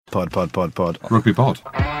Pod. Rugby pod.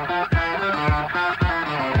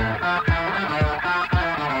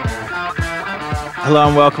 Hello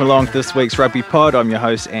and welcome along to this week's Rugby Pod. I'm your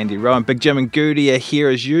host, Andy Rowan. Big Jim and Goodey are here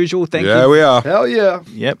as usual. Thank you. Yeah, we are. Hell yeah.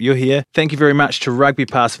 Yep, you're here. Thank you very much to Rugby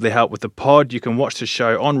Pass for their help with the pod. You can watch the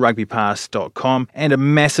show on rugbypass.com. And a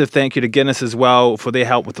massive thank you to Guinness as well for their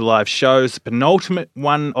help with the live shows. The penultimate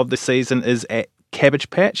one of the season is at Cabbage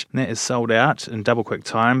Patch, and that is sold out in double quick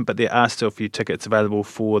time, but there are still a few tickets available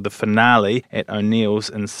for the finale at O'Neill's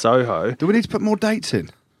in Soho. Do we need to put more dates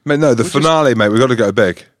in? Mate, no, the finale, mate, we've got to go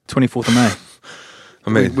big. 24th of May. I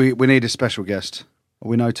mean, We need a special guest.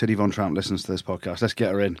 We know Tiddy Von Tramp listens to this podcast. Let's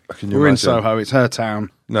get her in. Can you We're in imagine? Soho. It's her town.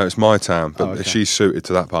 no, it's my town, but okay. she's suited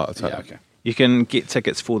to that part of town. Yeah, okay. You can get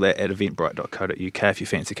tickets for that at eventbrite.co.uk if you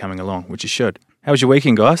fancy coming along, which you should. How was your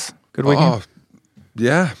weekend, guys? Good weekend?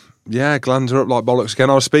 Oh, yeah, glands are up like bollocks again.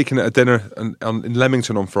 I was speaking at a dinner in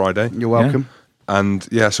Leamington on Friday. You're welcome. And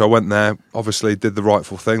so I went there, obviously did the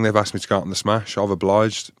rightful thing. They've asked me to go out on the smash. I've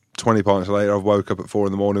obliged. 20 pints later, I've woke up at 4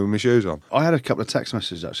 a.m. with my shoes on. I had a couple of text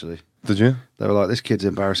messages, actually. Did you? They were like, this kid's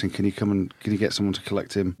embarrassing. Can you get someone to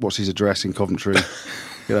collect him? What's his address in Coventry?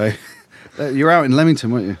 You're out in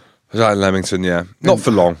Leamington, weren't you? I was out in Leamington, yeah. Not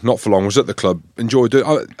for long. Was at the club. Enjoyed it.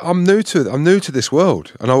 I'm new to it. I'm new to this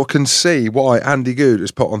world. And I can see why Andy Good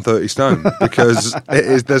has put on 30 stone. Because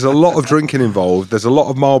there's a lot of drinking involved. There's a lot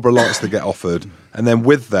of Marlboro Lights that get offered. And then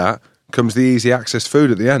with that comes the easy access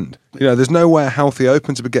food at the end. You know, there's nowhere healthy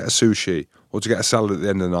open to get a sushi or to get a salad at the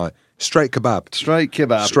end of the night. Straight kebab. Straight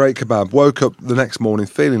kebab. Woke up the next morning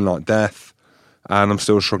feeling like death. And I'm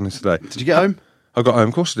still struggling today. Did you get home? I got home,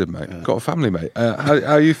 of course I did, mate. Yeah. Got a family, mate. How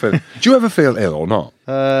are you feeling? Do you ever feel ill or not?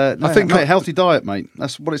 No, I think healthy diet, mate.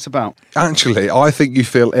 That's what it's about. Actually, I think you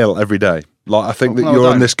feel ill every day. Like, I think that you're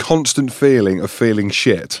on this constant feeling of feeling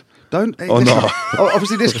shit. Don't. Or not?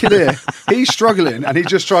 Obviously, this kid here, he's struggling and he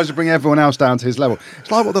just tries to bring everyone else down to his level. It's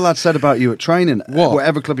like what the lad said about you at training. What?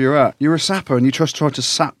 Whatever club you're at. You're a sapper and you just try to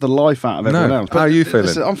sap the life out of everyone else. How are you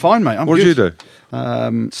feeling? I'm fine, mate. What did you do?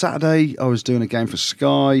 Saturday, I was doing a game for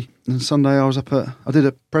Sky. And Sunday, I did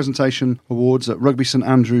a presentation awards at Rugby St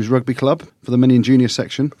Andrews Rugby Club for the mini and junior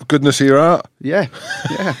section. Goodness, you're out. Yeah.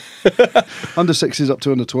 Under 6s up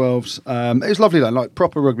to under 12s. It was lovely, though. Like,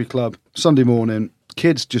 proper rugby club. Sunday morning.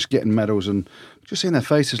 Kids just getting medals and just seeing their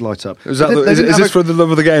faces light up. Is this for the love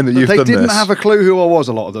of the game that you've done this? They didn't have a clue who I was,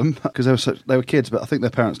 a lot of them, because they were kids, but I think their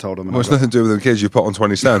parents told them. Well, it's nothing to do with the kids you put on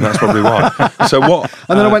 20 stone, that's probably why. So what?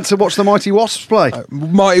 And then I went to watch the Mighty Wasps play.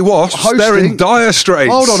 Mighty Wasps? They're in dire straits.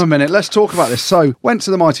 Hold on a minute, let's talk about this. So, went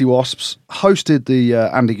to the Mighty Wasps, hosted the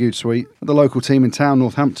Andy Good Suite, the local team in town,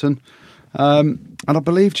 Northampton. And I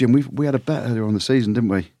believe, Jim, we had a bet earlier on the season, didn't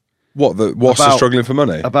we? What, the Wasps are struggling for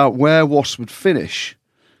money? About where Wasps would finish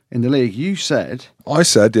in the league. You said... I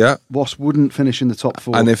said, yeah. Wasps wouldn't finish in the top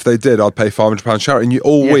 4. And if they did, I'd pay £500 charity. And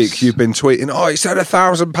all week you've been tweeting, he said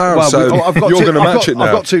 £1,000, well, so you're going to match it now.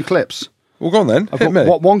 I've got 2 clips. Well, go on then, hit me.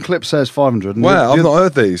 One clip says 500. I've not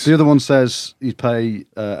heard these. The other one says you'd pay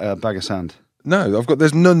a bag of sand. No,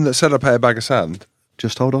 there's none that said I'd pay a bag of sand.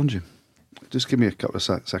 Just hold on, Jim. Just give me a couple of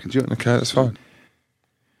seconds. Okay, that's fine.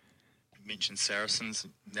 You mentioned Saracens,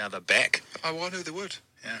 now they're back. Oh, I knew they would.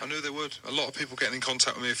 Yeah. I knew they would. A lot of people getting in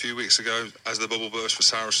contact with me a few weeks ago as the bubble burst for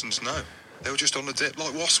Saracens. No, they were just on the dip,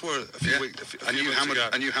 like Wasps were a few weeks ago. And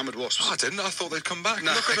you hammered Wasps. Oh, I didn't. I thought they'd come back.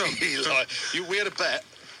 No, Look at them. We had a bet,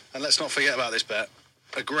 and let's not forget about this bet.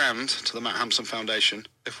 £1,000 to the Matt Hampson Foundation.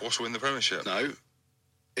 If Wasps win the Premiership? No,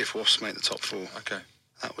 if Wasps make the top 4. Okay.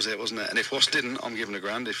 That was it, wasn't it? And if Wasps didn't, I'm giving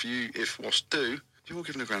 £1,000. If Wasps do, you're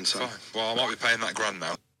giving £1,000, son. Fine. Well, I might be paying that £1,000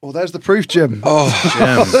 now. Well, there's the proof, Jim. Oh,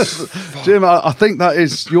 Jim, I think that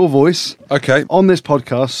is your voice. Okay. On this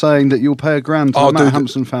podcast, saying that you'll pay £1,000 to the Matt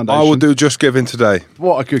Hampson Foundation. I will do Just Giving today.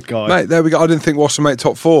 What a good guy, mate. There we go. I didn't think Wasps would make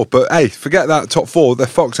top 4, but hey, forget that top 4. They're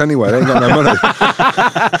fucked anyway. They ain't got no money.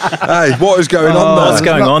 Hey, what is going on there? What's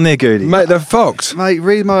going on there, Goodey? Mate, they're fucked. Mate,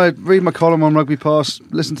 read my column on Rugby Pass.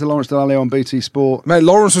 Listen to Lawrence Delalio on BT Sport. Mate,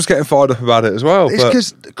 Lawrence was getting fired up about it as well. It's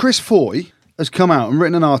because Chris Foy has come out and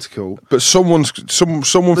written an article. But someone from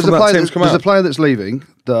that team's come out. There's a player that's leaving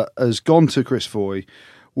that has gone to Chris Foy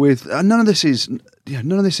with none of this is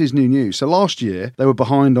new news. So last year they were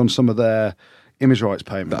behind on some of their image rights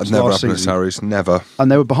payments. That never happened at Sarries, never.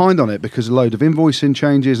 And they were behind on it because a load of invoicing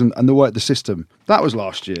changes and the system. That was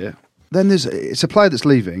last year. Then it's a player that's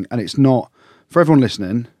leaving, and it's not, for everyone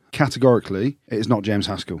listening, categorically, it is not James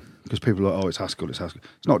Haskell. Because people are like, it's Haskell. It's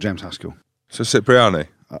not James Haskell. So Cipriani?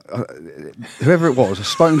 Whoever it was, I've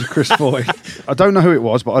spoken to Chris Foy. I don't know who it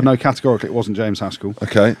was, but I know categorically it wasn't James Haskell.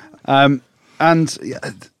 Okay. And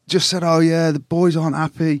just said, the boys aren't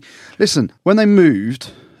happy. Listen, when they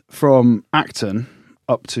moved from Acton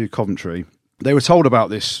up to Coventry, they were told about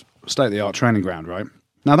this state-of-the-art training ground, right?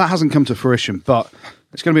 Now, that hasn't come to fruition, but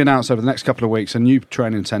it's going to be announced over the next couple of weeks, a new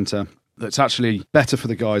training centre that's actually better for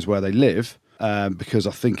the guys where they live, because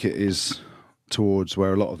I think it is towards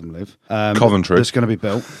where a lot of them live. Coventry. That's going to be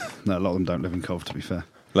built. No, a lot of them don't live in Cov, to be fair.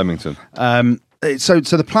 Leamington. So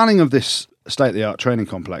the planning of this state-of-the-art training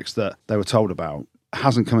complex that they were told about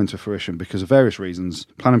hasn't come into fruition because of various reasons: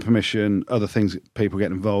 planning permission, other things, people get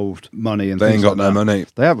involved, money, and They things ain't got like no that. money.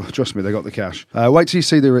 They have, trust me, they got the cash. Wait till you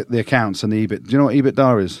see the accounts and the EBIT. Do you know what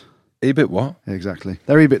EBITDA is? EBIT what? Yeah, exactly.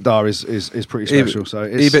 Their EBITDA is pretty special. So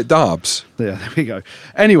it's, EBIT Darbs. yeah, there we go.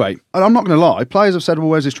 Anyway, and I'm not going to lie, players have said, well,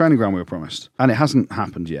 where's this training ground we were promised? And it hasn't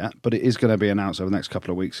happened yet, but it is going to be announced over the next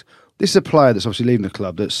couple of weeks. This is a player that's obviously leaving the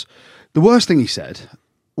club. That's the worst thing he said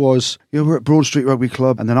was, we're at Broad Street Rugby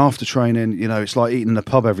Club, and then after training, it's like eating in a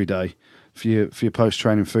pub every day for your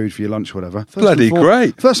post-training food, for your lunch, whatever.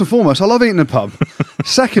 Great. First and foremost, I love eating in a pub.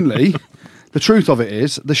 Secondly, the truth of it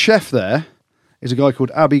is, the chef there is a guy called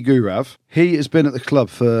Abi Gurav. He has been at the club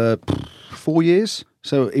for 4 years.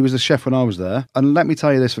 So he was the chef when I was there. And let me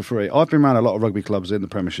tell you this for free. I've been around a lot of rugby clubs in the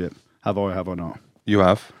Premiership. Have I not? You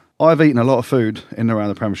have? I've eaten a lot of food in and around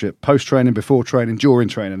the Premiership. Post-training, before training, during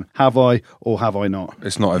training. Have I or have I not?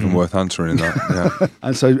 It's not even worth answering that. Yeah.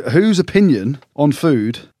 And so whose opinion on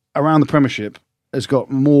food around the Premiership has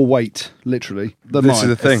got more weight, literally, than This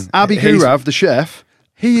mine? is the thing. Abi He's- Gurav, the chef,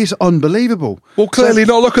 he is unbelievable. Well, clearly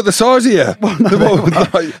not. Look at the size of you.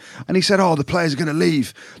 And he said, the players are going to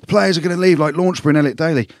leave. The players are going to leave like Launchbury and Elliot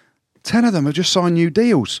Daly. 10 of them have just signed new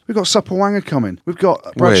deals. We've got Supawanga coming. We've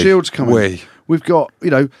got Brad Shields coming. We've got,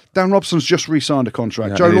 Dan Robson's just re-signed a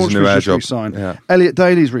contract. Yeah, Joe and he's a new Launchbury's air just job. re-signed. Yeah. Elliot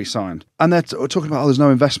Daly's re-signed. And they're talking about, there's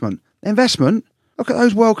no investment. Investment? Look at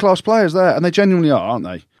those world-class players there. And they genuinely are, aren't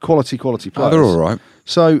they? Quality players. They're all right.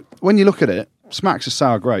 So when you look at it, smacks of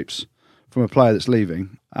sour grapes from a player that's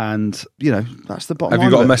leaving. And, that's the bottom line. Have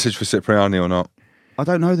you got of a it. message for Cipriani or not? I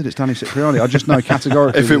don't know that it's Danny Cipriani. I just know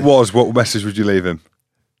categorically. If it was, what message would you leave him?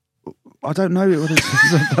 I don't know.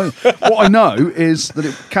 What I know is that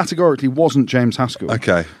it categorically wasn't James Haskell.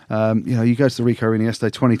 Okay. You go to the Rico Arena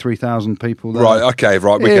yesterday, 23,000 people there. Right, okay,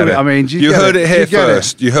 right, we get it. I mean, you heard it here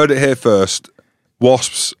first. You heard it here first.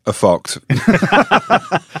 Wasps are fucked.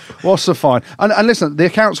 Wasps are fine. And listen, the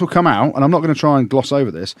accounts will come out, and I'm not going to try and gloss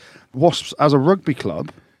over this. Wasps, as a rugby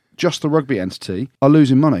club, just the rugby entity, are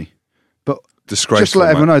losing money. But Disgraceful, just to let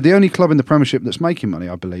everyone mate. know, the only club in the Premiership that's making money,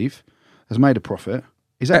 I believe, has made a profit,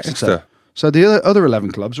 is Exeter. So the other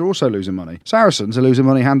 11 clubs are also losing money. Saracens are losing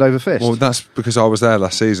money hand over fist. Well, that's because I was there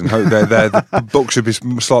last season. Hope the book should be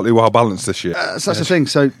slightly well balanced this year. So that's the thing.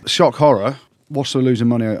 So, shock horror, Wasps are losing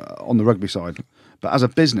money on the rugby side. But as a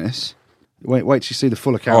business, wait till you see the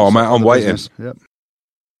full accounts. Oh, mate, of I'm the waiting. business. Yep.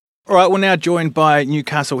 All right, we're now joined by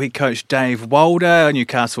Newcastle head coach Dave Walder.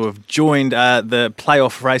 Newcastle have joined the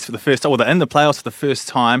playoff race for the first time, or they're in the playoffs for the first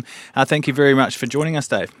time. Thank you very much for joining us,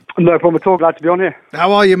 Dave. No problem at all. Glad to be on here.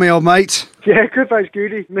 How are you, me old mate? Yeah, good, thanks,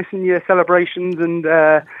 Goodey. Missing your celebrations and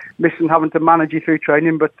missing having to manage you through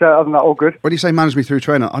training, but other than that, all good. When you say manage me through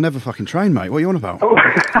training, I never fucking train, mate. What are you on about?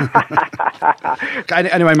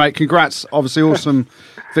 Anyway, mate, congrats. Obviously, awesome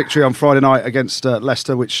victory on Friday night against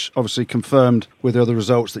Leicester, which obviously confirmed with the other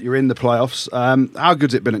results that you're in the playoffs. How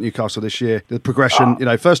good's it been at Newcastle this year? The progression,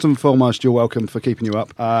 first and foremost, you're welcome for keeping you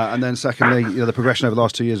up. And then secondly, the progression over the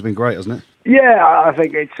last 2 years has been great, hasn't it? Yeah, I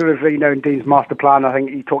think it's sort of, in Dean's master plan. I think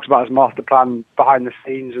he talks about his master plan behind the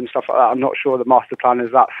scenes and stuff like that. I'm not sure the master plan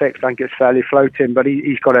is that fixed. I think it's fairly floating, but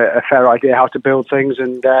he's got a fair idea how to build things,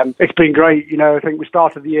 and it's been great. I think we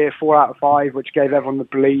started the year 4 out of 5, which gave everyone the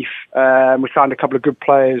belief. We signed a couple of good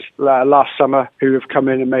players last summer who have come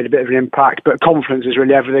in and made a bit of an impact, but confidence is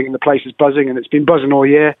really everything, and the place is buzzing, and it's been buzzing all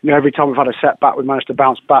year. Every time we've had a setback, we managed to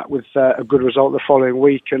bounce back with a good result the following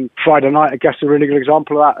week, and Friday night, I guess, a really good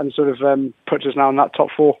example of that, and sort of puts us now in that top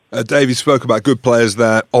 4. Dave, you spoke about good players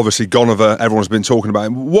there. Obviously, Gonover, everyone's been talking about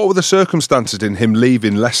him. What were the circumstances in him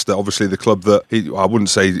leaving Leicester? Obviously, the club that I wouldn't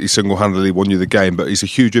say he single-handedly won you the game, but he's a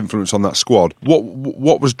huge influence on that squad.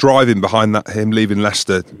 What was driving behind that, him leaving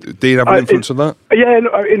Leicester? Dean have an influence on that? Yeah,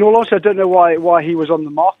 in all honesty, I don't know why he was on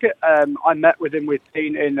the market. I met with him with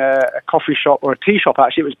Dean in a coffee shop, or a tea shop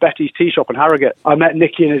actually. It was Betty's Tea Shop in Harrogate. I met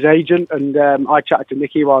Nicky and his agent, and I chatted to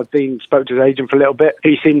Nicky while Dean spoke to his agent for a little bit.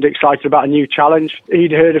 He seemed excited about about a new challenge.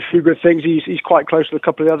 He'd heard a few good things. He's quite close to a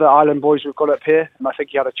couple of the other Island boys we've got up here. And I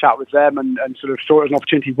think he had a chat with them and sort of saw it as an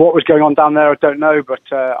opportunity. What was going on down there, I don't know, but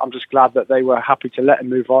I'm just glad that they were happy to let him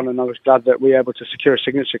move on, and I was glad that we were able to secure a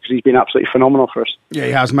signature because he's been absolutely phenomenal for us. Yeah,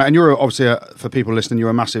 he has, mate. And you're obviously, for people listening, you're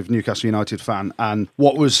a massive Newcastle United fan. And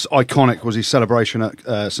what was iconic was his celebration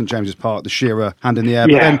at St James's Park, the Shearer hand in the air.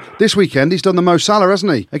 Yeah. But then this weekend, he's done the Mo Salah,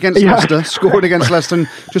 hasn't he? Against Leicester, scored against Leicester, and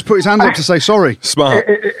just put his hands up to say sorry. Smart.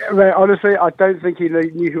 Mate, honestly, I don't think he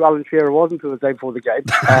knew who Alan Shearer was until the day before the game.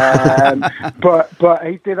 But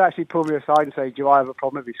he did actually pull me aside and say, do I have a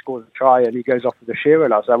problem if he scores a try and he goes off with the Shearer?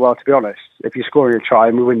 And I was like, well, to be honest, if you're scoring a try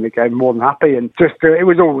and we win the game, more than happy. And just it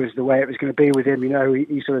was always the way it was going to be with him. You know,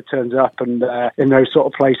 he sort of turns up and in those sort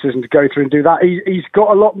of places, and to go through and do that, he's got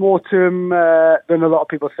a lot more to him than a lot of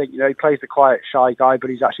people think. You know, he plays the quiet, shy guy, but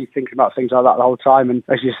he's actually thinking about things like that the whole time. And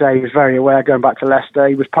as you say, he was very aware going back to Leicester.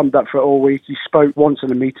 He was pumped up for it all week. He spoke once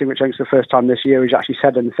in a meeting, which I think is the first time this year he's actually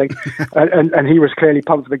said anything. and he was clearly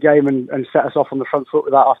pumped for the game and set us off on the front foot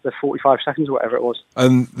with that after 45 seconds or whatever it was.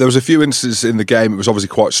 And there was a few instances in the game, it was obviously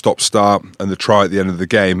quite stop-start, and the try at the end of the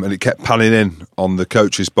game, and it kept panning in on the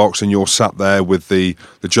coach's box, and you're sat there with the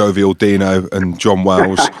jovial Dino and John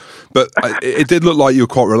Wells. But it did look like you were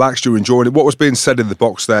quite relaxed, you were enjoying it. What was being said in the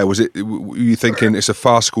box there? Were you thinking it's a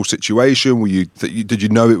farcical situation? Did you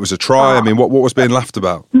know it was a try? I mean, what was being laughed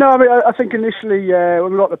about? No, I mean, I think initially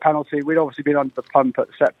when we got the penalty, we'd obviously been under the pump at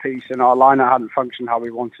the set piece, and our line hadn't functioned how we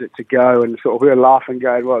wanted it to go, and sort of we were laughing,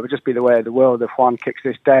 going, well, it would just be the way of the world if Juan kicks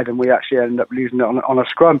this dead, and we actually ended up losing it on a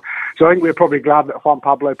scrum. So I think we were probably glad that Juan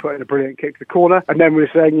Pablo put in a brilliant kick to the corner, and then we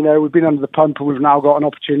were saying, you know, we've been under the pump, and we've now got an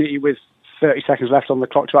opportunity with 30 seconds left on the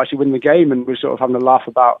clock to actually win the game, and we're sort of having a laugh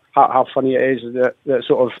about how funny it is that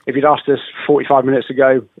sort of, if you'd asked us 45 minutes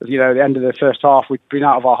ago, you know, at the end of the first half, we'd been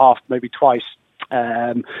out of our half maybe twice,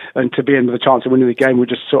 and to be in with a chance of winning the game, we're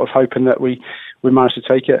just sort of hoping that we managed to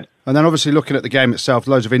take it. And then obviously looking at the game itself,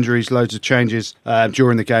 loads of injuries, loads of changes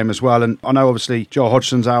during the game as well. And I know obviously Joel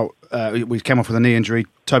Hodgson's out. We came off with a knee injury.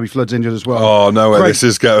 Toby Flood's injured as well. Oh, no way this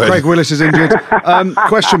is going. Craig Willis is injured.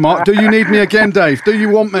 Question mark, do you need me again, Dave? Do you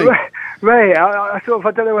want me? Mate, I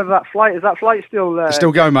don't know whether that flight still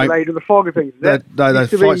still going, mate. Delayed with the fog and things.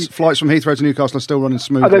 Flights from Heathrow to Newcastle are still running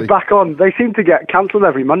smoothly. Are they back on? They seem to get cancelled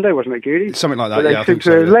every Monday, wasn't it, Goodey? Something like that. I think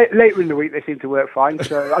so. Later in the week, they seem to work fine.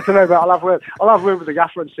 So I don't know, but I'll have word with the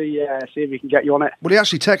gaffer and see if he can get you on it. Well, he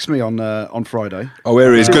actually texted me on Friday. Oh,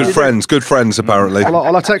 here he is. Good friends apparently.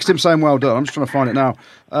 I'll text him saying well done. I'm just trying to find it now.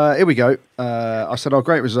 Here we go. I said, oh,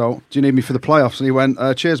 great result. Do you need me for the playoffs? And he went,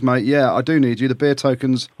 cheers, mate. Yeah, I do need you. The beer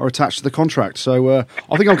tokens are attached to the contract. So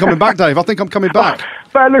I think I'm coming back, Dave. I think I'm coming back.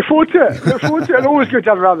 But I look forward to it. And always good to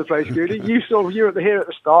have around the place, Goodey. You were here at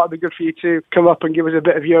the start. It'd be good for you to come up and give us a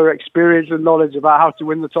bit of your experience and knowledge about how to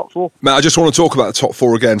win the top four. Matt, I just want to talk about the top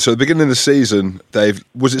four again. So at the beginning of the season, Dave,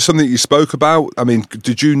 was it something that you spoke about? I mean,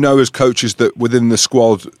 did you know as coaches that within the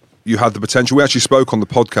squad you had the potential? We actually spoke on the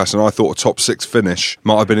podcast and I thought a top six finish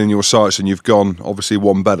might have been in your sights, and you've gone obviously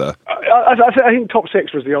one better. I think top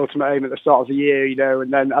six was the ultimate aim at the start of the year, you know,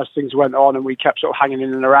 and then as things went on and we kept sort of hanging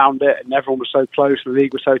in and around it, and everyone was so close, the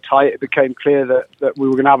league was so tight, it became clear that we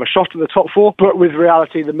were going to have a shot at the top four. But with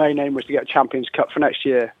reality, the main aim was to get a Champions Cup for next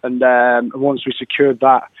year, and once we secured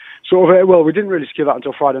that, we didn't really secure that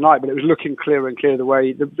until Friday night, but it was looking clearer and clearer the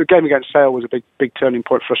way the game against Sale was a big turning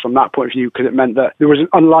point for us from that point of view, because it meant that there was an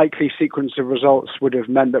unlikely sequence of results would have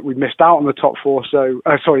meant that we missed out on the top four.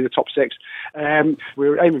 The top six. We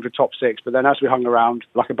were aiming for top six, but then as we hung around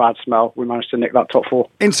like a bad smell, we managed to nick that top four.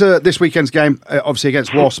 Into this weekend's game, obviously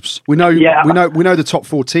against Wasps, we know the top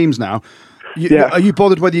four teams now. Are you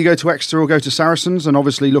bothered whether you go to Exeter or go to Saracens? And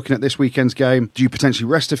obviously, looking at this weekend's game, do you potentially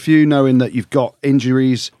rest a few, knowing that you've got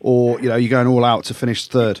injuries, or you're going all out to finish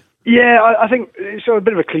third? Yeah, I think it's a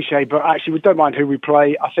bit of a cliche, but actually we don't mind who we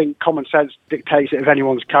play. I think common sense dictates that if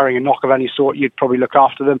anyone's carrying a knock of any sort, you'd probably look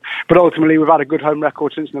after them. But ultimately, we've had a good home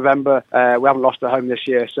record since November. We haven't lost at home this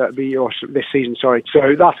year, this season. So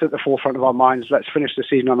that's at the forefront of our minds. Let's finish the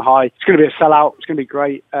season on high. It's going to be a sellout. It's going to be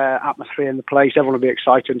great atmosphere in the place. Everyone will be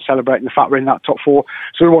excited and celebrating the fact we're in that top four.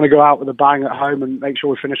 So we want to go out with a bang at home and make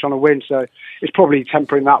sure we finish on a win. So it's probably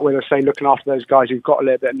tempering that with, say, looking after those guys who've got a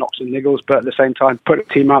little bit of knocks and niggles, but at the same time, put a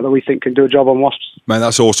team out that we think can do a job on Wasps. Man,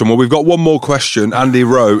 that's awesome. Well, we've got one more question. Andy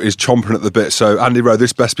Rowe is chomping at the bit. So, Andy Rowe,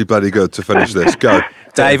 this best be bloody good to finish this. Go.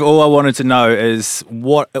 Dave, all I wanted to know is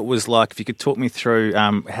what it was like. If you could talk me through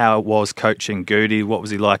how it was coaching Goodey, what was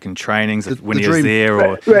he like in trainings when he was there,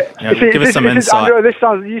 or give us some insight.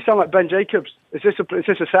 Andrew, you sound like Ben Jacobs. It's just a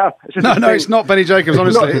setup. No, it's not Benny Jacobs.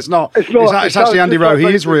 Honestly, it's not. It's not. It's actually Andy Rowe. He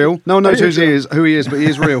is real. No one knows who he is, but he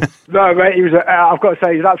is real. No, mate. He was. I've got to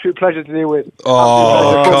say, he's an absolute pleasure to deal with.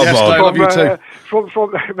 Oh, come yes, on. I love you too. From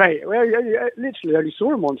mate, literally only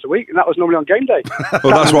saw him once a week, and that was normally on game day.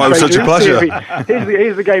 Well, that's why it was such a pleasure.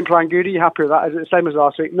 Here's the game plan, Goodey. You happy with that? Is it the same as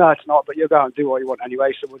last week? No, it's not. But you'll go out and do what you want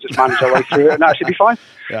anyway. So we'll just manage our way through it, and that should be fine.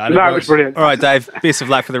 Yeah, no, it was brilliant. All right, Dave. Best of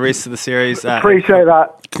luck for the rest of the series. Appreciate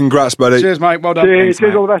that. Congrats, buddy. Cheers, mate. Well done. Cheers,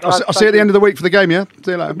 all the best. I'll see you at the end of the week for the game, yeah?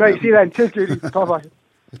 See you later. Mate, see you then. Cheers, Goodey. Bye-bye.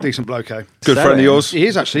 Decent bloke, eh? Good friend of yours. He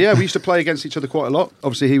is actually, yeah. We used to play against each other quite a lot.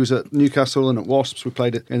 Obviously, he was at Newcastle and at Wasps. We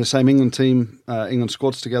played in the same England team, England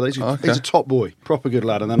squads together. He's a top boy, proper good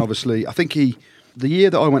lad. And then obviously, I think the year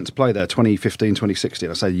that I went to play there, 2015, 2016,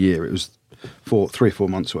 I say year, it was 3 or 4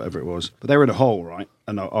 months, whatever it was. But they were in a hole, right?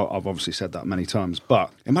 And I've obviously said that many times.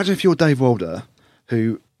 But imagine if you're Dave Walder,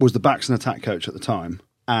 who was the backs and attack coach at the time,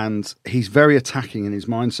 and he's very attacking in his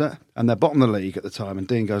mindset, and they're bottom of the league at the time, and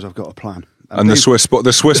Dean goes, I've got a plan. And the Swiss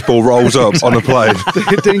ball rolls up on the plane.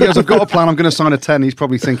 Dean goes, I've got a plan, I'm going to sign a 10. He's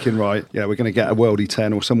probably thinking, right, yeah, we're going to get a worldie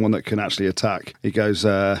 10 or someone that can actually attack. He goes,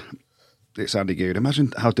 it's Andy Goode.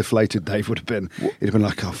 Imagine how deflated Dave would have been. He'd have been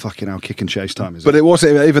like, oh, fucking hell, kick and chase time, is it? But it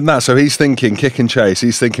wasn't even that. So he's thinking kick and chase.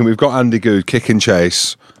 He's thinking, we've got Andy Goode, kick and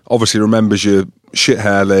chase. Obviously remembers your shit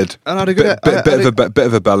hair lid. And I had a good bit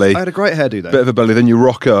of a belly. I had a great hairdo though. Bit of a belly. Then you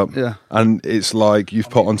rock up. Yeah. And it's like you've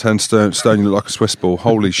put on 10 stone, you look like a Swiss ball.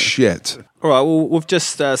 Holy shit. All right, well, we've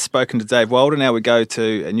just spoken to Dave Wilder. Now we go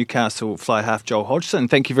to Newcastle fly half Joel Hodgson.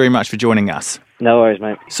 Thank you very much for joining us. No worries,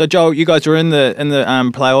 mate. So, Joel, you guys are in the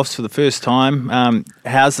playoffs for the first time.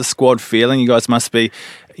 How's the squad feeling? You guys must be,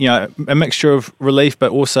 a mixture of relief, but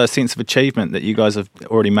also a sense of achievement that you guys have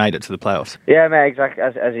already made it to the playoffs. Yeah, mate. Exactly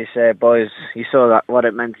as you say, boys. You saw that what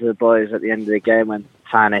it meant to the boys at the end of the game when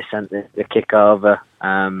Tane sent the kick over.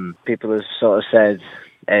 People have sort of said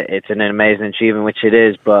it's an amazing achievement, which it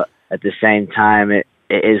is, but at the same time, it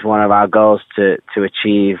is one of our goals to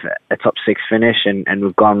achieve a top 6 finish, and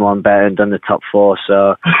we've gone one better and done the top 4.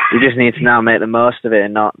 So we just need to now make the most of it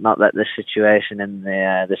and not let the situation and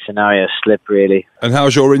the scenario slip, really. And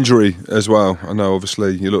how's your injury as well? I know,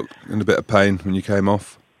 obviously, you look in a bit of pain when you came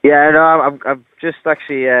off. Yeah, no, I've just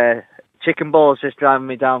actually... Chicken Ball's just driving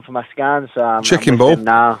me down for my scan, so I'm Chicken Ball?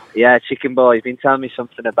 now. Yeah, Chicken Ball. He's been telling me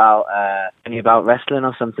something about wrestling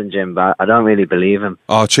or something, Jim, but I don't really believe him.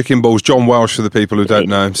 Oh, Chicken Ball's John Welsh for the people who don't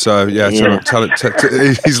know him. So, tell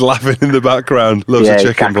it. He's laughing in the background. Loves a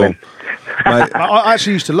chicken ball. Mate, I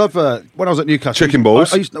actually used to love when I was at Newcastle. Chicken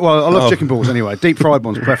balls. I love chicken balls anyway, deep fried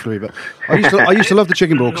ones preferably. But I used to love the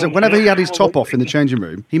chicken ball because whenever he had his top off in the changing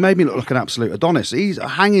room, he made me look like an absolute Adonis. He's a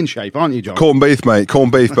hanging shape, aren't you, John? Corned beef, mate.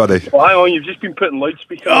 Corned beef, buddy. Well, hang on, you've just been putting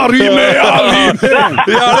loudspeaker. John, how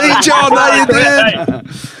you doing?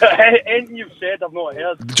 Anything you've said, I've not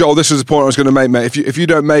heard. Joel, this is the point I was going to make, mate. If you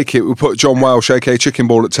don't make it, we'll put John Welsh, aka Chicken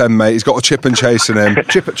Ball, at 10, mate. He's got a chip and chase in him.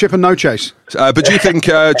 chip and no chase. But do you think,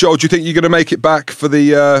 Joel? Do you think you're going to make it back for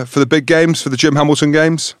the big games, for the Jim Hamilton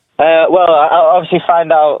games? Well, I'll obviously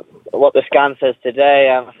find out what the scan says today.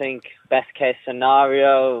 I think best case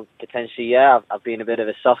scenario, potentially, yeah. I've been a bit of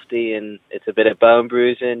a softie and it's a bit of bone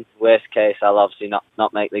bruising. Worst case, I'll obviously not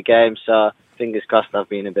make the game. So fingers crossed, I've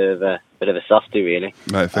been a bit of a softie, really.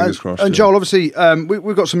 Mate, fingers crossed. And Joel, obviously,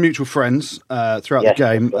 we've got some mutual friends throughout the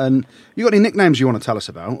game. And you got any nicknames you want to tell us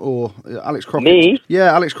about? Or Alex Crockett? Me?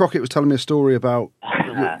 Yeah, Alex Crockett was telling me a story about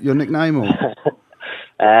your nickname, or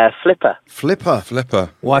Flipper. Flipper.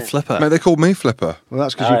 Why Flipper? Mate, they called me Flipper. Well,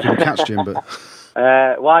 that's because you couldn't catch Jim, but...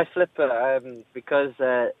 Why Flipper? Because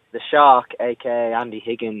the Shark, aka Andy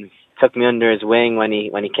Higgins, took me under his wing when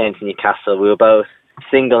he came to Newcastle. We were both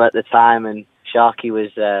single at the time, and Sharky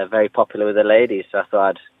was very popular with the ladies, so I thought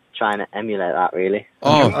I'd try and emulate that, really.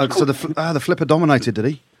 So the Flipper dominated, did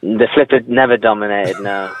he? The Flipper never dominated,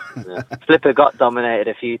 no. Flipper got dominated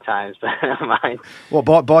a few times, but never mind.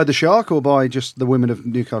 What, by the Shark or by just the women of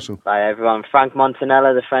Newcastle? By everyone. Frank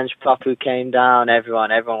Montanella, the French prop who came down, everyone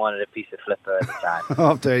wanted a piece of Flipper at the time.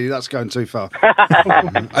 Oh, dear you, that's going too far.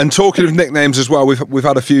 And talking of nicknames as well, we've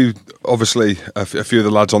had a few, obviously, a few of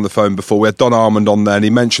the lads on the phone before. We had Don Armand on there, and he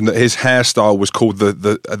mentioned that his hairstyle was called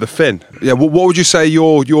the Fin. Yeah, what would you say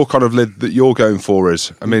your kind of lid that you're going for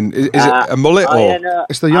is? I mean, is it a mullet or? Yeah, no,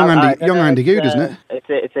 it's the young Andy Goode, isn't it?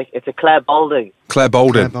 It's a Claire Boulding. Claire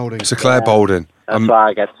Boulding. It's a Claire Boulding. That's what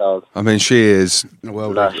I get told. I mean, she is a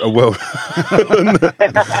worldie.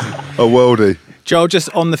 A worldie. Joel, just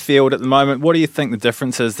on the field at the moment, what do you think the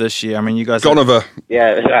difference is this year? I mean, you guys... Gonover.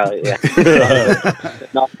 Yeah.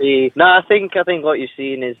 I think what you've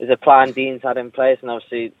seen is a plan Dean's had in place, and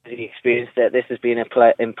obviously he experienced it. This has been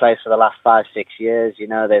in place for the last 5-6 years. You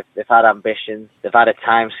know, they've had ambitions, they've had a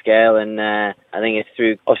time scale, and I think it's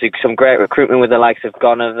through obviously some great recruitment with the likes of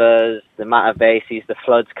Gonovers, the Matt Bases, the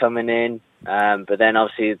Floods coming in. But then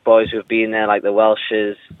obviously boys who've been there like the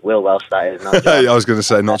Welshers, Will Welsh that is. Not I was going to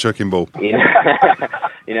say not Chucking Ball. You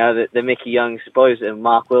know the Mickey Youngs, boys and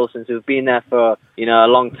Mark Wilsons who've been there for a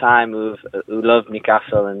long time, who love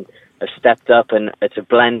Newcastle and have stepped up, and it's a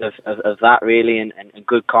blend of that really, and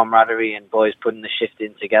good camaraderie and boys putting the shift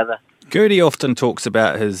in together. Goodey often talks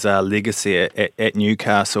about his legacy at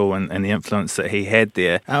Newcastle and the influence that he had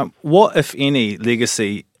there. What, if any,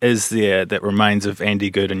 legacy is there that remains of Andy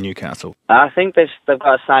Good in Newcastle? I think they've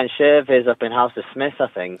got a signed shirt of his up in House of Smith, I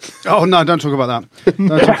think. Oh, no, don't talk about that.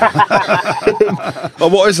 Oh,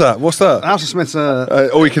 what is that? What's that? House of Smith's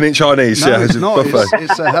all you can eat Chinese. No, Yeah, it's not. buffet.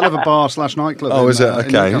 It's a hell of a bar / nightclub. Oh, is it?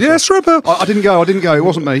 Okay. Yeah, stripper. I didn't go. It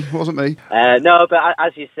wasn't me. No, but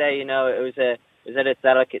as you say, it was at a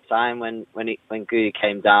delicate time when Goodey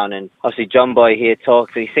came down, and obviously John Boy here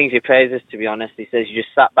talks. He sings your praises. To be honest, he says you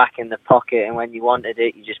just sat back in the pocket, and when you wanted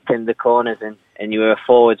it, you just pinned the corners, and you were a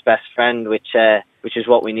forward's best friend, which is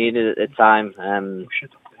what we needed at the time.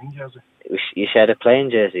 You shared a playing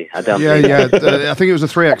jersey. I don't. Yeah. I think it was a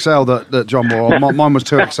 3XL that John wore. Mine was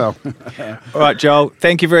 2XL. All right, Joel.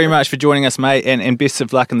 Thank you very much for joining us, mate, and best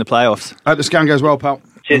of luck in the playoffs. Hope the scan goes well, pal.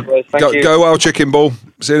 Cheers, boys. Thank you. Go well, Chicken Ball.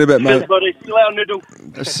 See you in a bit, mate. Cheers, buddy. See you later, Noodle.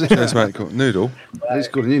 Yes, mate. Cool. Noodle. He's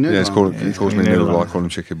called a Noodle. Yeah, he calls me Noodle. I call him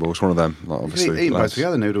Chicken Ball. It's one of them. Like, obviously, eating both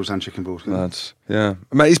together, noodles and chicken balls. Lads. Yeah,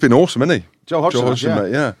 mate. He's been awesome, hasn't he? Joel Hodgson,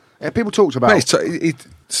 mate. Yeah. People talked about. Mate, he's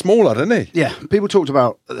small lad, isn't he? Yeah, people talked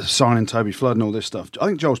about signing Toby Flood and all this stuff. I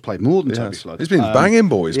think Joel's played more than Toby Flood. He's been banging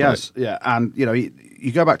boys, yes, mate. Yeah, and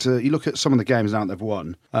you go back to you look at some of the games now that they've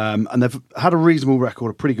won, and they've had a reasonable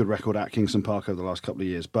record, a pretty good record at Kingston Park over the last couple of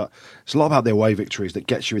years. But it's a lot about the away victories that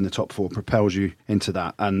gets you in the top four, propels you into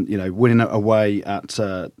that, and winning away at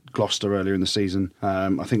Gloucester earlier in the season.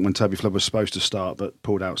 I think when Toby Flood was supposed to start but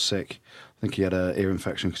pulled out sick. I think he had an ear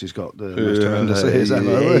infection because he's got the most horrendous ears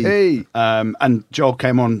ever. And Joel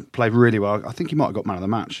came on, played really well. I think he might have got man of the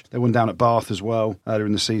match. They won down at Bath as well earlier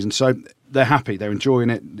in the season. So they're happy. They're enjoying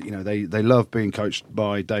it. They love being coached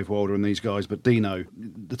by Dave Wilder and these guys. But Dino,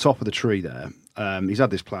 the top of the tree there, he's had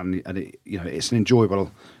this plan, and it's an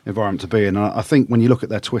enjoyable environment to be in. And I think when you look at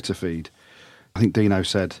their Twitter feed, I think Dino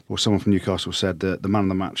said, or someone from Newcastle said, that the man of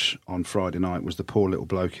the match on Friday night was the poor little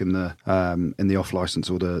bloke in the off licence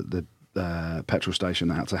or the petrol station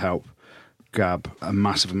that had to help grab a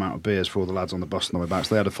massive amount of beers for all the lads on the bus on the way back.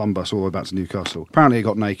 So they had a fun bus all the way back to Newcastle. Apparently he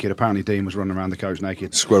got naked. Apparently Dean was running around the coach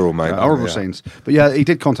naked. Squirrel, mate. Horrible scenes. But yeah, he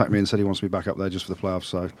did contact me and said he wants to be back up there just for the playoffs,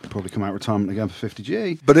 so probably come out of retirement again for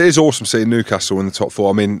 50G. But it is awesome seeing Newcastle in the top four.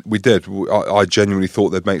 I mean, we did. I genuinely thought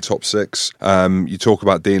they'd make top six. You talk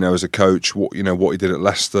about Dino as a coach, what he did at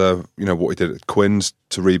Leicester, what he did at Quins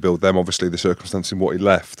to rebuild them, obviously the circumstance in what he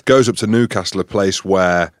left. Goes up to Newcastle, a place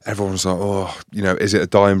where everyone's like, is it a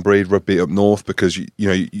dying breed, rugby up north? Because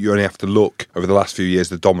you only have to look over the last few years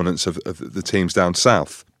the dominance of the teams down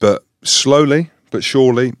south. But slowly but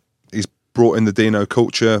surely, he's brought in the Dino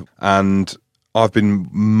culture, and I've been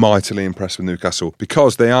mightily impressed with Newcastle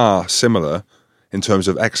because they are similar in terms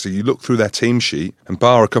of Exeter. You look through their team sheet, and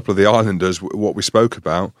bar a couple of the Islanders, what we spoke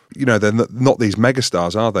about, they're not these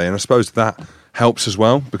megastars, are they? And I suppose that helps as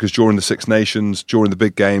well, because during the Six Nations, during the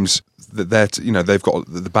big games, they've got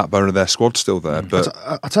the backbone of their squad still there. But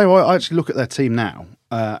I tell you what, I actually look at their team now,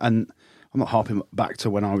 and I'm not harping back to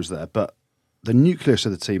when I was there, but the nucleus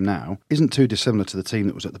of the team now isn't too dissimilar to the team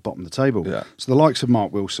that was at the bottom of the table. Yeah. So the likes of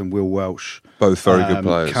Mark Wilson, Will Welsh, both very good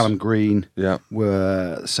players. Callum Green,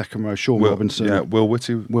 were second row. Sean Robinson, Will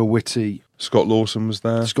Whitty, Scott Lawson was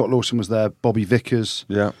there. Bobby Vickers.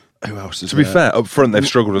 Yeah. Who else is To be fair, up front they've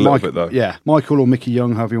struggled a little bit though. Yeah, Michael or Mickey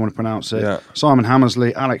Young, however you want to pronounce it. Yeah. Simon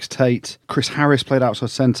Hammersley, Alex Tate, Chris Harris played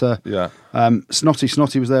outside centre. Yeah.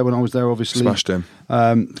 Snotty was there when I was there, obviously. Smashed him.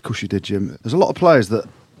 Of course you did, Jim. There's a lot of players that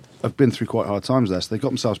have been through quite hard times there, so they got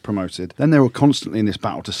themselves promoted. Then they were constantly in this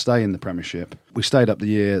battle to stay in the Premiership. We stayed up the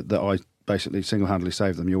year that I basically single-handedly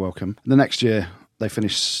saved them. You're welcome. The next year, they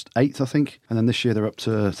finished 8th, I think, and then this year they're up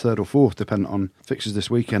to 3rd or 4th, depending on fixtures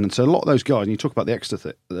this weekend. And so a lot of those guys, and you talk about the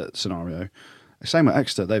Exeter scenario, same with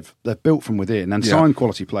Exeter, they've built from within and signed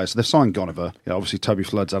quality players. So they've signed Gonover. Obviously, Toby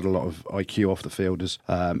Flood's had a lot of IQ off the field as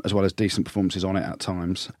well as decent performances on it at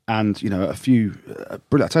times. And a few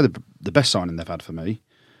brilliant. I tell you, the best signing they've had for me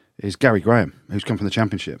is Gary Graham, who's come from the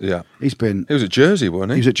Championship. Yeah. He was at Jersey,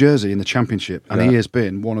 wasn't he? He was at Jersey in the Championship, and he has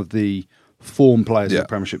been one of the form players in Yeah. the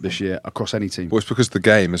Premiership this year across any team. Well, it's because of the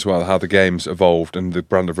game as well, how the game's evolved and the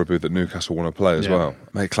brand of rugby that Newcastle want to play as well.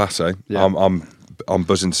 Mate, class, eh? Yeah. I'm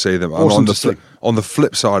buzzing to see them. And Awesome on the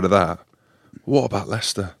flip side of that, what about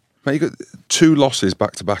Leicester? Mate, you got 2 losses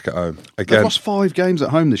back-to-back at home. Again, They've lost 5 games at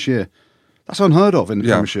home this year. That's unheard of in the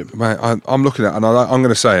Premiership. Mate, I'm looking at it, and I'm going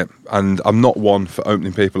to say it, and I'm not one for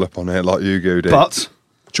opening people up on here like you, Goodey. But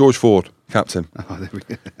George Ford, captain. Oh, there we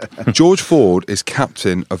go. George Ford is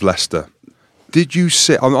captain of Leicester. Did you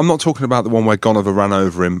see? I'm not talking about the one where Gonover ran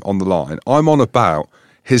over him on the line. I'm on about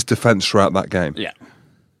his defence throughout that game. Yeah.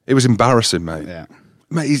 It was embarrassing, mate. Yeah.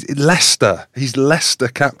 Mate, he's Leicester. He's Leicester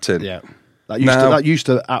captain. Yeah. That used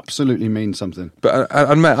to absolutely mean something. But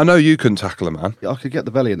and mate, I know you couldn't tackle a man, I could get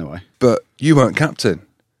the belly in the way. but you weren't captain,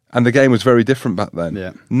 and the game was very different back then.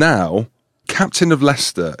 Yeah. Now, captain of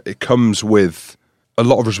Leicester, it comes with a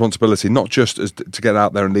lot of responsibility, not just as to get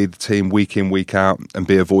out there and lead the team week in, week out, and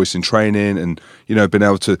be a voice in training, and being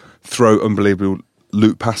able to throw unbelievable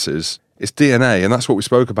loop passes. It's DNA, and that's what we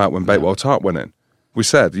spoke about when Bakewell Tart went in. We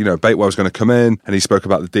said, Bakewell's going to come in, and he spoke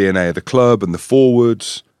about the DNA of the club and the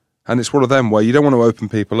forwards. And it's one of them where you don't want to open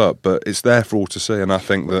people up, but it's there for all to see. And I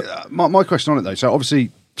think that my question on it though. So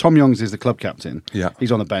obviously Tom Youngs is the club captain. Yeah.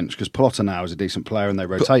 He's on the bench because Palotta now is a decent player and they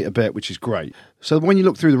rotate a bit, which is great. So when you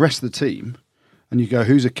look through the rest of the team and you go,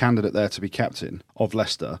 who's a candidate there to be captain of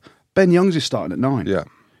Leicester? Ben Youngs is starting at 9. Yeah.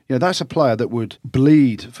 That's a player that would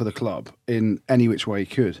bleed for the club in any which way he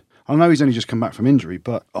could. I know he's only just come back from injury,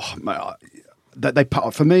 but they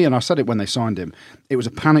for me, and I said it when they signed him, it was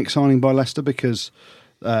a panic signing by Leicester because.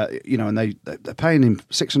 And they're paying him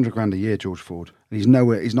 $600,000 a year, George Ford, and he's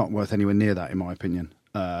not worth anywhere near that, in my opinion.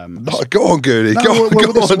 go on, Goodey, go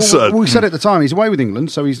on, son. We said at the time he's away with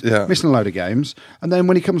England, so he's missing a load of games, and then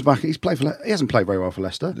when he comes back, he hasn't played very well for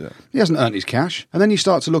Leicester. Yeah. He hasn't earned his cash, and then you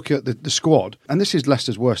start to look at the squad, and this is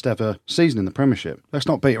Leicester's worst ever season in the Premiership. Let's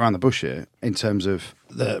not beat around the bush here in terms of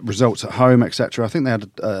the results at home, etc. I think they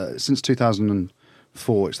had since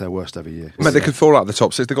 2004, it's their worst ever year. Mate, they could fall out of the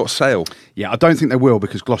top 6. They've got Sale. Yeah, I don't think they will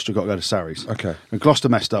because Gloucester got to go to Sarries. Okay. And Gloucester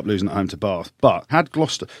messed up losing at home to Bath. But had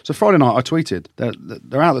Gloucester... So Friday night I tweeted,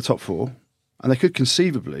 they're out of the top 4 and they could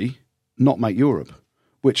conceivably not make Europe.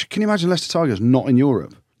 Which, can you imagine Leicester Tigers not in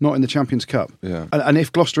Europe? Not in the Champions Cup. Yeah. And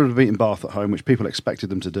if Gloucester had beaten Bath at home, which people expected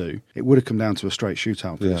them to do, it would have come down to a straight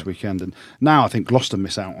shootout for this weekend. And now I think Gloucester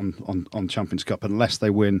miss out on Champions Cup unless they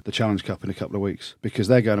win the Challenge Cup in a couple of weeks, because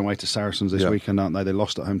they're going away to Saracens this weekend, aren't they? They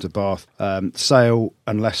lost at home to Bath. Sale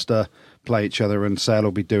and Leicester play each other, and Sale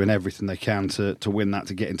will be doing everything they can to win that,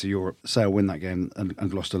 to get into Europe. Sale win that game and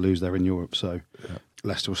Gloucester lose, they're in Europe. So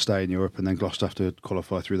Leicester will stay in Europe, and then Gloucester have to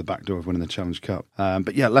qualify through the back door of winning the Challenge Cup.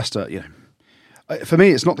 But yeah, Leicester, for me,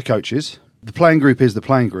 it's not the coaches. The playing group is the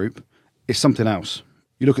playing group. It's something else.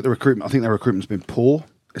 You look at the recruitment, I think their recruitment's been poor.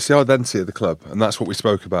 It's the identity of the club, and that's what we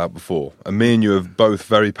spoke about before. And me and you are both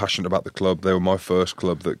very passionate about the club. They were my first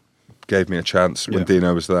club that gave me a chance when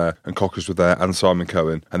Dino was there and Cockers were there and Simon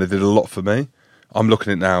Cohen, and they did a lot for me. I'm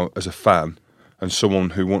looking at it now as a fan and someone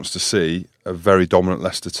who wants to see a very dominant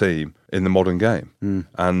Leicester team in the modern game.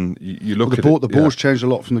 And you look at the ball's changed a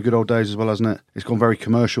lot from the good old days as well, hasn't it? It's gone very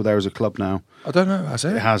commercial there as a club now. I don't know, has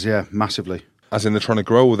it? It has, yeah, massively. As in they're trying to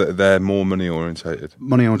grow, or that they're more money orientated?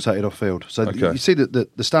 Money orientated off field. So you see that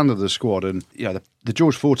the standard of the squad, and the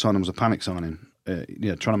George Ford signing was a panic signing.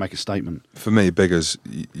 Trying to make a statement. For me, Biggers,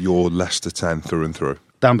 you're Leicester 10 through and through.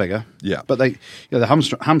 Dan Bigger. Yeah. But they're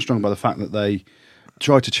hamstrung by the fact that they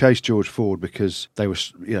tried to chase George Ford because they were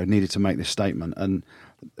needed to make this statement, and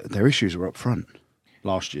their issues were up front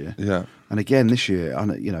last year. Yeah. And again this year,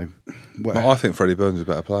 I think Freddie Burns is a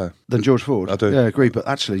better player than George Ford. I do. Yeah, I agree. But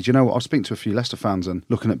actually, do you know what? I was speaking to a few Leicester fans and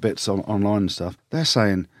looking at bits online and stuff. They're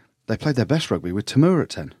saying they played their best rugby with Tamura at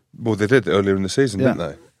 10. Well, they did earlier in the season, didn't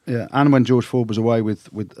they? Yeah, and when George Ford was away with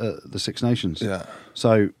the Six Nations. Yeah.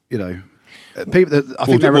 So people. I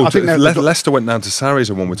think Leicester went down to Sarries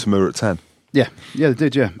and won with Tamura at 10. Yeah, they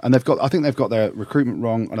did. Yeah, and I think they've got their recruitment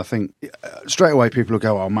wrong. And I think straight away people will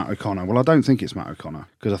go, "Oh, Matt O'Connor." Well, I don't think it's Matt O'Connor,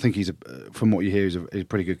 because I think from what you hear, he's a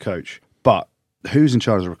pretty good coach. But who's in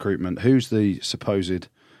charge of recruitment? Who's the supposed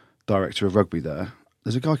director of rugby there?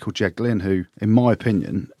 There's a guy called Jed Glynn who, in my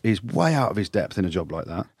opinion, is way out of his depth in a job like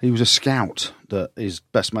that. He was a scout that is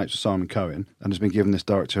best mates with Simon Cohen and has been given this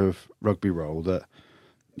director of rugby role that,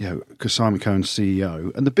 because Simon Cohen's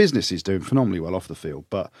CEO, and the business is doing phenomenally well off the field,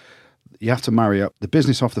 but you have to marry up the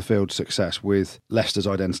business off the field success with Leicester's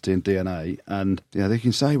identity and DNA. And they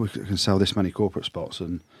can say we can sell this many corporate spots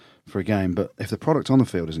and for a game, but if the product on the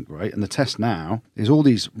field isn't great, and the test now is all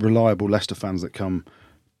these reliable Leicester fans that come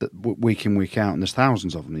that week in, week out, and there's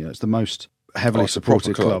thousands of them. It's the most heavily it's a proper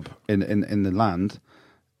supported club in the land.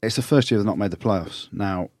 It's the first year they've not made the playoffs.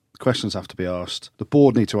 Now, questions have to be asked. The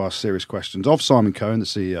board need to ask serious questions of Simon Cohen, the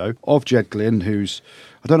CEO, of Jed Glynn, who's,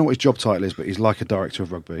 I don't know what his job title is, but he's like a director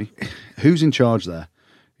of rugby. Who's in charge there?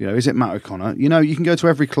 Is it Matt O'Connor? You can go to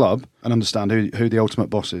every club and understand who the ultimate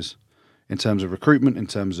boss is in terms of recruitment, in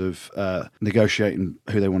terms of negotiating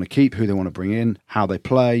who they want to keep, who they want to bring in, how they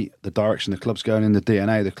play, the direction the club's going in, the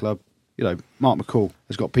DNA of the club. Mark McCall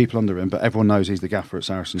has got people under him, but everyone knows he's the gaffer at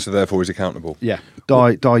Saracens. So therefore he's accountable. Yeah.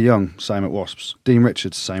 Di Young, same at Wasps. Dean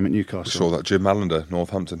Richards, same at Newcastle. I saw that Jim Allender,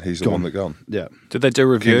 Northampton, he's the one that gone. Yeah. Did they do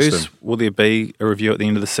reviews? Kingston. Will there be a review at the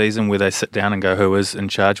end of the season where they sit down and go, who is in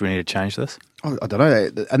charge? We need to change this? I don't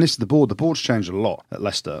know. And this is the board. The board's changed a lot at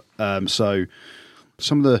Leicester. So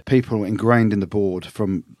some of the people ingrained in the board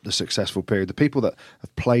from the successful period, the people that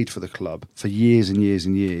have played for the club for years and years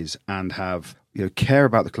and years and have care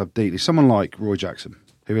about the club deeply. Someone like Roy Jackson,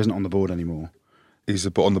 who isn't on the board anymore. He's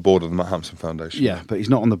on the board of the Matt Hampson Foundation. Yeah, but he's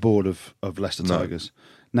not on the board of Leicester Tigers.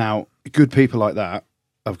 Now, good people like that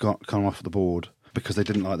have come off the board because they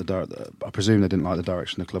didn't like I presume they didn't like the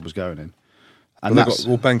direction the club was going in. And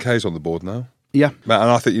Ben Kay's on the board now. Yeah. And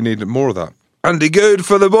I think you need more of that. Andy Good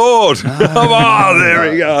for the board. Come on, there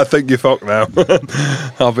we go. I think you're fucked now.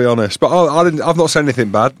 I'll be honest. But I've not said anything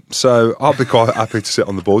bad, so I'll be quite happy to sit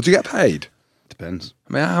on the board. Do you get paid? Depends.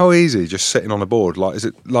 I mean, how easy just sitting on a board? Like, is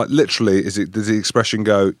it like literally? Does the expression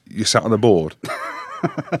go? You sat on a board,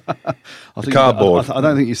 cardboard. I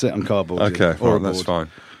don't think you sit on cardboard. Okay, or right, that's fine.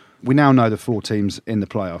 We now know the 4 teams in the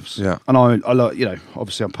playoffs. Yeah, and I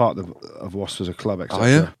obviously I'm part of Wasps as a club,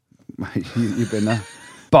 etc. Are you? You've been there.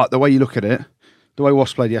 But the way you look at it, the way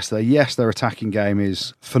Wasps played yesterday, yes, their attacking game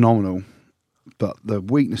is phenomenal. But the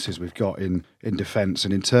weaknesses we've got in defence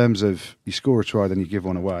and in terms of you score a try, then you give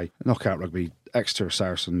one away. Knockout rugby, Exeter,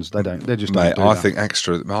 Saracens, they just don't do I that. think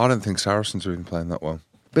Exeter. I don't think Saracens are even playing that well.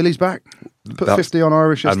 Billy's back. Put 50 on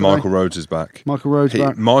Irish yesterday. And Michael Rhodes is back.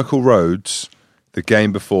 Back. Michael Rhodes, the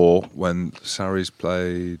game before when Sarries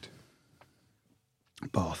played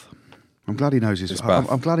Bath. I'm glad he knows his. Bath.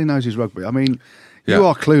 I'm glad he knows his rugby. I mean, you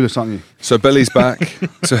are clueless, aren't you? So Billy's back.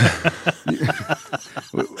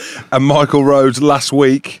 And Michael Rhodes last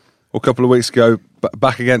week, or a couple of weeks ago,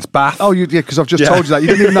 back against Bath. Oh, because I've just told you that. You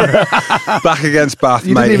didn't even know. Back against Bath,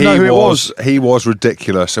 you mate. Didn't even know who it was. He was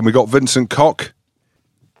ridiculous. And we got Vincent Cock.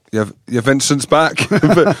 Yeah, Vincent's back.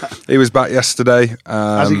 He was back yesterday.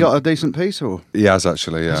 Has he got a decent piece, or? He has,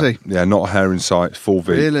 actually, yeah. Has he? Yeah, not a hair in sight, full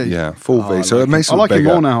V. Really? Yeah, full V. So it makes it look bigger. him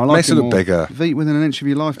more now. Makes it look bigger. V within an inch of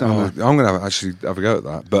your life down there. I'm going to actually have a go at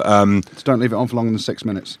that. But just don't leave it on for longer than 6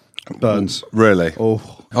 minutes. Burns. Really?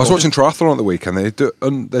 Oh. I was watching triathlon at the weekend.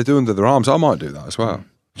 They do under their arms. I might do that as well,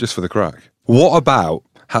 just for the crack. What about...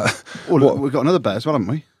 we've got another bet as well, haven't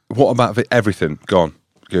we? What about everything gone?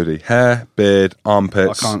 Goody. Hair, beard,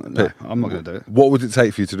 armpits. I can't. No, I'm not going to do it. What would it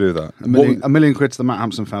take for you to do that? $1 million to the Matt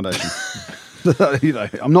Hampson Foundation.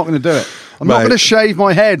 I'm not going to do it. I'm not going to shave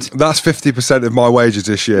my head. That's 50% of my wages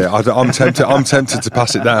this year. I'm tempted. I'm tempted to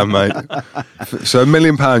pass it down, mate. So £1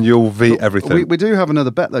 million, you'll V everything. We do have another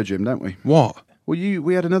bet though, Jim, don't we? What? Well,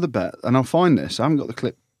 we had another bet, and I'll find this. I haven't got the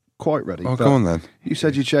clip quite ready. Oh, go on then. You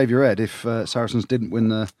said you'd shave your head if Saracens didn't win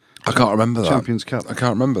the. I can't remember that. Champions Cup. I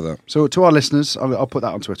can't remember that. So to our listeners, I'll put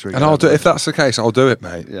that on Twitter again. And I'll do it. If that's the case, I'll do it,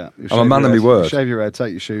 mate. Yeah. I'm a man of my word. Shave your head,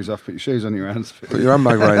 take your shoes off, put your shoes on your hands. Put your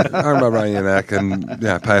handbag around your neck and pay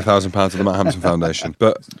 £1,000 to the Matt Hampson Foundation.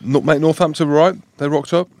 But mate, Northampton were right. They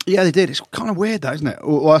rocked up. Yeah, they did. It's kind of weird, that, isn't it?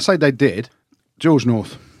 Well, I say they did. George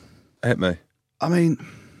North. Hit me. I mean,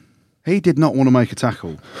 he did not want to make a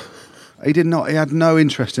tackle. He did not. He had no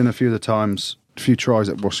interest in a few tries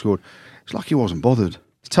that were scored. It's like he wasn't bothered.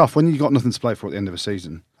 It's tough when you've got nothing to play for at the end of a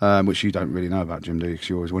season, which you don't really know about, Jim, do you? Because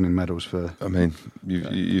you're always winning medals for... I mean,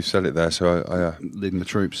 you said it there, so leading the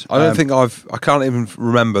troops. I don't think I can't even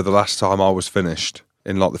remember the last time I was finished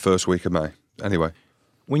in like the first week of May. Anyway.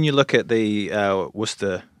 When you look at the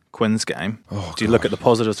Worcester Quins game, do you look at the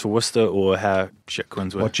positives for Worcester or how shit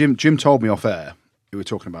Quins were? Well, Jim told me off air. We were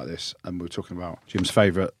talking about this, and we were talking about Jim's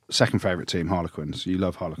second favourite team, Harlequins. You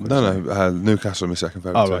love Harlequins. No, Newcastle are my second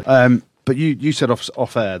favourite team. Right. But you said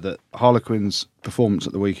off air that Harlequins' performance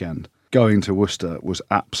at the weekend, going to Worcester, was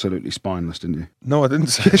absolutely spineless, didn't you? No, I didn't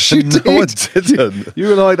say yes, you did. No, I didn't. You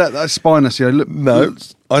were like, that's spineless. You know, no,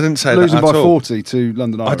 I didn't say that at all. Losing by 40 to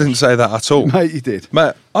London Irish. I didn't say that at all. Mate, you did.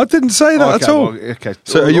 Mate, I didn't say that at all. Well, okay.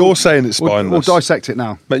 So you're saying it's spineless? We'll dissect it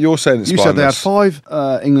now. Mate, you're saying it's spineless. You said they had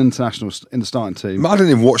 5 England internationals in the starting team. Mate, I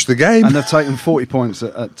didn't even watch the game. And they've taken 40 points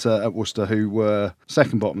at Worcester, who were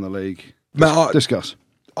second bottom of the league. Mate, discuss.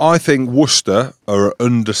 I think Worcester are an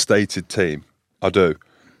understated team. I do.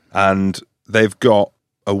 and they've got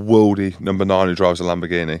a worldy number 9 who drives a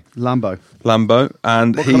Lamborghini. Lambo,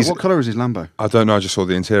 and what colour is his Lambo? I don't know. I just saw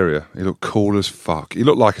the interior. He looked cool as fuck. He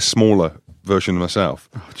looked like a smaller version of myself.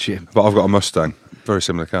 Oh, Jim. But I've got a Mustang. Very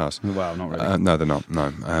similar cars. Well, not really. No, they're not.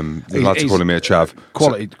 No, the lads are calling me a chav.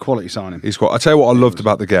 Quality signing. He's quite. I tell you what I loved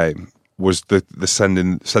about the game was the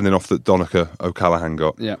sending off that Donica O'Callaghan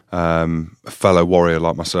got. Yeah. A fellow warrior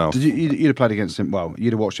like myself. You'd have played against him. Well,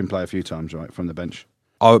 you'd have watched him play a few times, right, from the bench.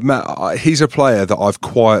 He's a player that I've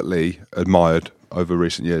quietly admired over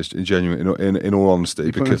recent years. In all honesty,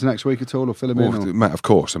 You put him into next week at all, or fill him in? Or? Matt, of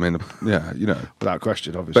course. I mean, yeah, you know, Without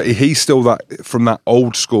question, obviously. but he's still from that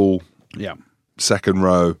old school. Yeah. Second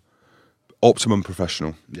row, optimum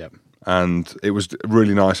professional. Yeah. And it was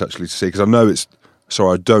really nice actually to see, because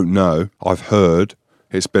I don't know, I've heard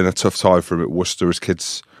it's been a tough time for him at Worcester.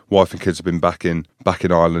 His wife and kids have been back in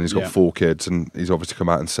Ireland. He's got 4 kids, and he's obviously come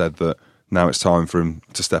out and said that now it's time for him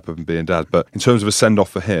to step up and be a dad. But in terms of a send-off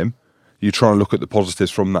for him, you try and look at the positives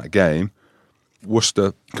from that game.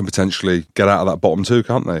 Worcester can potentially get out of that bottom 2,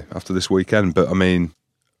 can't they, after this weekend? But I mean,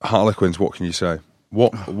 Harlequins, what can you say?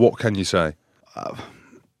 What can you say?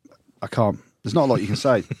 I can't. There's not a lot you can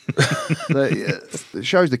say. It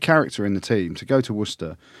shows the character in the team. To go to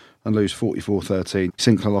Worcester and lose 44-13.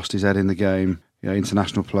 Sinclair lost his head in the game. You know,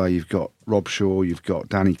 international play. You've got Rob Shaw. You've got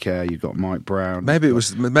Danny Kerr. You've got Mike Brown. Maybe it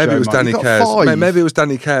was Danny Kerr's. Maybe it was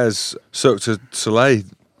Danny Kerr's Cirque du Soleil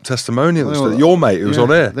testimonials. Your mate who was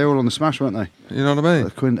on air. They were all on the smash, weren't they? You know what I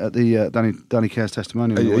mean? At the Danny Kerr's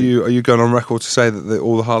testimonial. Are you going on record to say that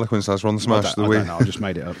all the Harlequins lads were on the smash? I don't know. I just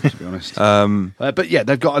made it up, to be honest. But yeah,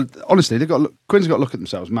 Quins have got to look at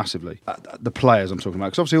themselves massively. The players I'm talking about,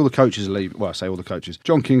 because obviously all the coaches are leaving. Well, I say all the coaches.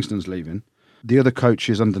 John Kingston's leaving. The other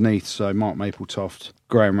coaches underneath, so Mark Mapletoft,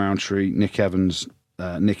 Graham Roundtree, Nick Evans,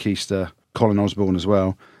 Nick Easter, Colin Osborne as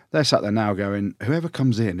well. They're sat there now going, whoever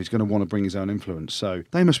comes in is going to want to bring his own influence. So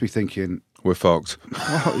they must be thinking, we're fucked.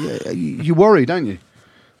 Well, yeah, you worry, don't you?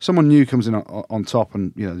 Someone new comes in on top,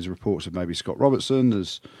 and you know there's reports of maybe Scott Robertson.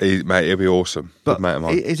 He'll be awesome. But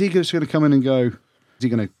is he just going to come in and go? Is he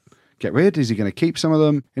going to get rid? Is he going to keep some of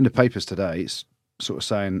them? In the papers today, it's sort of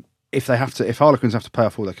saying if Harlequins have to pay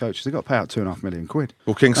off all their coaches, they've got to pay out £2.5 million.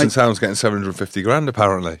 Well, Kingston Town's getting 750 grand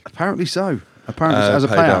apparently. Apparently so. As a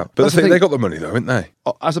payout. But they got the money though, haven't they?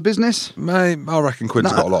 As a business? Mate, I reckon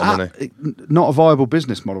Quinn's got a lot of money. Not a viable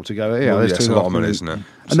business model to go, yeah, it's a lot of money, isn't it?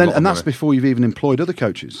 And that's before you've even employed other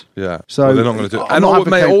coaches. Yeah. So they're not going to do it. And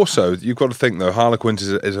also, you've got to think though, Harlequins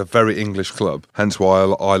is a very English club, hence why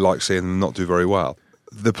I like seeing them not do very well.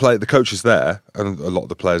 The coaches there, and a lot of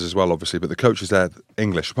the players as well, obviously, but the coaches there,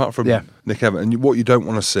 English, apart from Nick Evans. And what you don't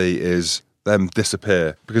want to see is them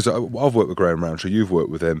disappear, because I've worked with Graham Roundtree, you've worked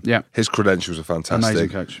with him. Yeah. His credentials are fantastic. Amazing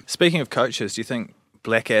coach. Speaking of coaches, do you think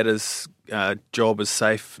Blackadder's job is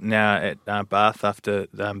safe now at Bath after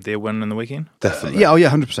their win in the weekend? Definitely.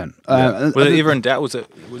 100%. Was it ever in doubt?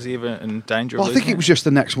 Was he ever in danger? Well, I think it was just the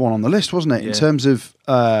next one on the list, wasn't it? In terms of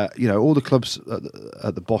all the clubs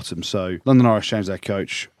at the bottom. So London Irish changed their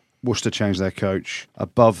coach. Worcester changed their coach.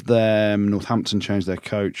 Above them, Northampton changed their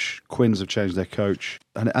coach. Quins have changed their coach.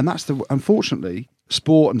 And that's unfortunately,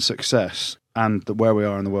 sport and success and where we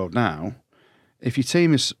are in the world now, if your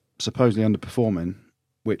team is supposedly underperforming,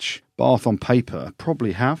 which Bath on paper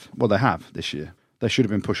probably have, well, they have this year, they should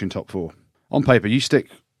have been pushing top 4. On paper, you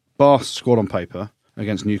stick Bath's squad on paper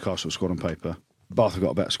against Newcastle's squad on paper, Bath have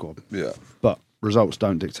got a better squad. Yeah. But results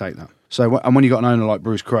don't dictate that. So, and when you've got an owner like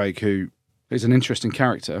Bruce Craig, who is an interesting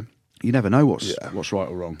character, you never know what's right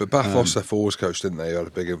or wrong. But Bath lost their forwards coach, didn't they? Who had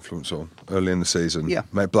a big influence on early in the season. Yeah.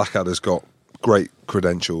 Mate, Blackadder's got great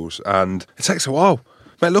credentials, and it takes a while.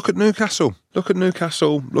 Mate, look at Newcastle. Look at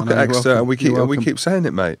Exeter, and we keep saying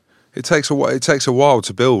it, mate. It takes a while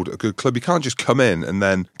to build a good club. You can't just come in and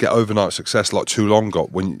then get overnight success like Toulon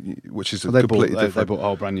got, which is completely different. They bought a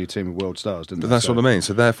whole brand new team of world stars, didn't they? But that's what I mean.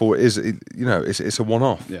 So therefore, it's a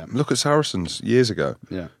one-off. Yeah. Look at Saracens years ago.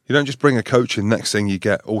 Yeah. You don't just bring a coach in, next thing you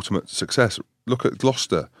get ultimate success. Look at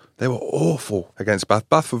Gloucester. They were awful against Bath.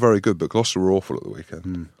 Bath were very good, but Gloucester were awful at the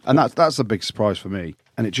weekend. And that's a big surprise for me.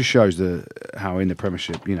 And it just shows how in the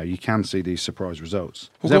Premiership, you can see these surprise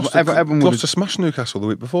results. Well, Gloucester smashed Newcastle the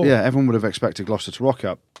week before. Yeah, everyone would have expected Gloucester to rock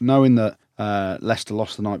up, knowing that Leicester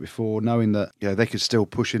lost the night before, knowing that they could still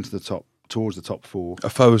push into the top, towards the top 4.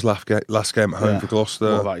 A foe's last game at home for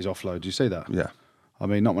Gloucester. What about his offload? Do you see that? Yeah. I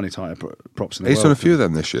mean, not many tighter props in the world. He's done a few of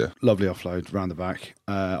them this year. Lovely offload round the back.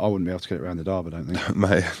 I wouldn't be able to get it round the Derby, I don't think.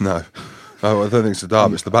 Mate, no. Oh, I don't think it's the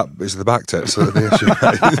Derby. It's the back tits that are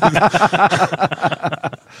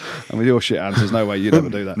the And with your shit answers, no way you'd ever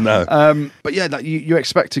do that. No. But yeah, you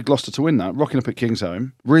expected Gloucester to win that, rocking up at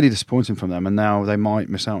Kingsholm. Really disappointing from them, and now they might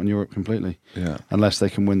miss out on Europe completely. Yeah. Unless they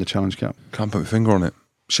can win the Challenge Cup. Can't put my finger on it.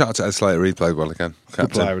 Shout out to Ed Slater, he played well again.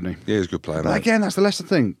 Good player, isn't he? Yeah, he's a good player. But mate. again, that's the Leicester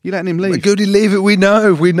thing. You're letting him leave. But Goodey, leave it. We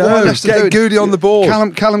know. What Leicester Get doing? Goodey on the board.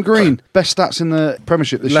 Callum Green, best stats in the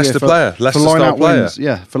Premiership this Leicester year. player. Leicester for line style out player. wins.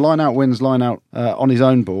 Yeah, for line out wins, line out on his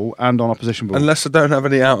own ball and on opposition ball. And Leicester don't have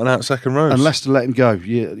any out and out second rows. And Leicester let him go. A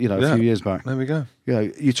few years back. There we go.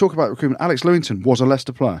 You talk about recruitment. Alex Lewington was a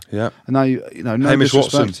Leicester player. Yeah. And now no Hamish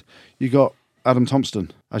disrespect. Watson. You got Adam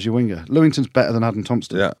Thompson as your winger. Lewington's better than Adam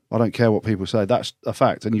Thompson. Yeah. I don't care what people say. That's a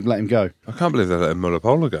fact, and you've let him go. I can't believe they let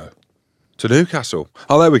Muller-Pola go to Newcastle.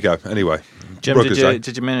 Oh, there we go. Anyway, Jim, Ruggers,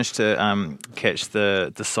 did you manage to catch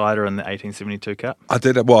the decider in the 1872 Cup? I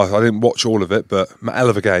did. Well, I didn't watch all of it, but hell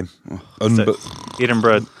of a game.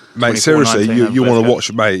 Edinburgh. Mate, seriously, 24-19 you want to Glasgow.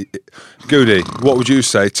 watch, mate? Goody, what would you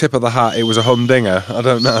say? Tip of the hat, it was a humdinger. I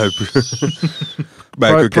don't know.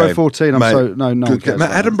 Mate, good Pro game. 14, Mate, no one good cares game. Mate,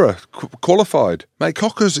 about Edinburgh qualified. Mate,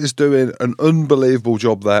 Cockers is doing an unbelievable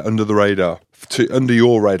job there under the radar, under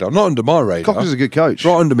your radar, not under my radar. Cockers is a good coach.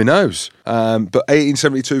 Right under my nose. But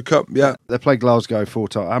 1872 Cup, yeah. They played Glasgow 4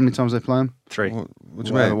 times. How many times they play them? 3. What do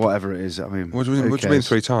you mean? Whatever it is. I mean, What do you mean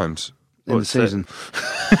 3 times? in the What's it? season?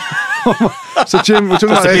 So Jim, we're talking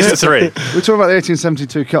about That's the best of 3. We're talking about the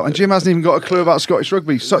 1872 Cup, and Jim hasn't even got a clue about Scottish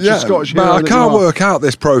rugby. Such a Scottish mate, hero. I that can't you are. work out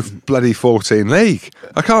this pro bloody 14 league.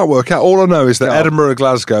 I can't work out. All I know is that Yeah. Edinburgh and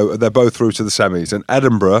Glasgow, they're both through to the semis, and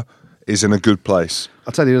Edinburgh is in a good place.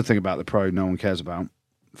 I'll tell you the other thing about the pro no one cares about.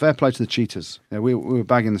 Fair play to the cheaters. Yeah, we were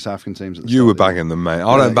bagging the South African teams at the You start were of the year. bagging them, mate.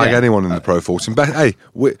 I don't bag yeah. anyone in the Pro 14. But hey,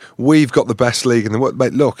 we've got the best league in the world.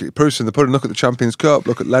 Mate, look, it proves in the pudding. Look at the Champions Cup.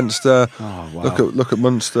 Look at Leinster. Oh, wow. Look at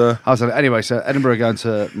Munster. Anyway, so Edinburgh are going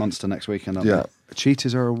to Munster next weekend. aren't Yeah. they?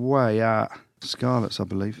 Cheaters are away at Scarlets, I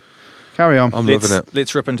believe. Carry on. I'm loving it.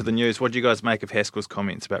 Let's rip into the news. What do you guys make of Haskell's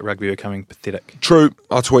comments about rugby becoming pathetic? True.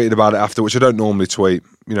 I tweeted about it after, which I don't normally tweet.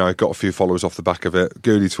 I got a few followers off the back of it.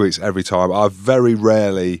 Goody tweets every time. I very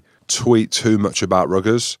rarely tweet too much about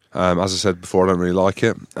Ruggers. As I said before, I don't really like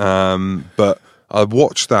it. But I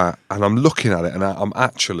watched that and I'm looking at it and I'm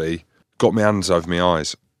actually got my hands over my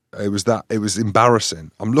eyes. It was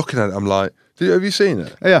embarrassing. I'm looking at it, I'm like, have you seen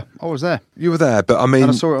it? Yeah, I was there. You were there, but I mean...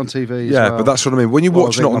 And I saw it on TV as Yeah, well. but that's what I mean. When you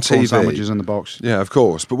watch it on TV... sandwiches in the box. Yeah, of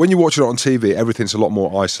course. But when you watch it on TV, everything's a lot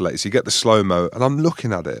more isolated. So you get the slow-mo, and I'm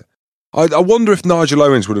looking at it. I wonder if Nigel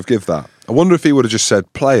Owens would have give that. I wonder if he would have just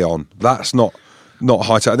said, play on. That's not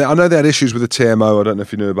high tech. I know they had issues with the TMO. I don't know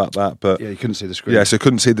if you knew about that, but... Yeah, you couldn't see the screen. Yeah, so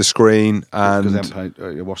couldn't see the screen, and... Because they haven't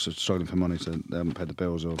paid... Watched struggling for money, so they haven't paid the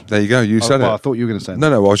bills. Or... There you go, you said I it. thought you were going to say that.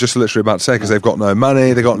 No, I was just literally about to say, because they've got no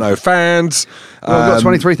money, they've got no fans. Well, they've got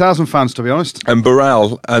 23,000 fans, to be honest. And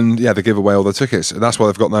Burrell, and yeah, they give away all the tickets, and that's why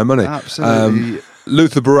they've got no money. Absolutely.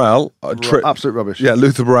 Luther Burrell... Absolute rubbish. Yeah,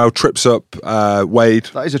 Luther Burrell trips up Wade.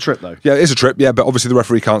 That is a trip, though. Yeah, it is a trip, yeah, but obviously the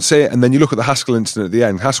referee can't see it. And then you look at the Haskell incident at the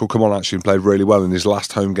end. Haskell come on actually and played really well in his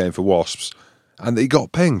last home game for Wasps, and he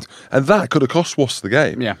got pinged. And that could have cost Wasps the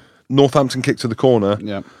game. Yeah. Northampton kicked to the corner.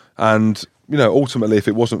 Yeah. And, ultimately, if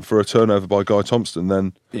it wasn't for a turnover by Guy Thompson,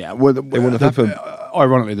 then Yeah, well, it wouldn't have happened.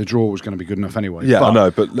 Ironically, the draw was going to be good enough anyway. Yeah, I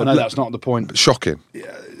know, but I know that's not the point. Shocking.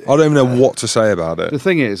 I don't even know what to say about it. The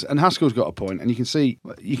thing is, and Haskell's got a point, and you can see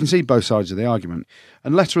both sides of the argument.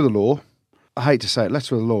 And letter of the law, I hate to say it,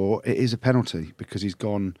 letter of the law, it is a penalty because he's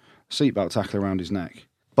gone seatbelt tackle around his neck.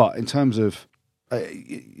 But in terms of,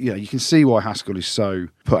 you can see why Haskell is so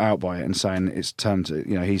put out by it and saying it's turned to,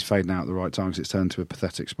 he's fading out at the right time because it's turned to a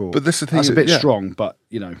pathetic sport. But this is the thing, that's a bit yeah. strong, but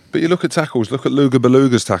But you look at tackles. Look at Luga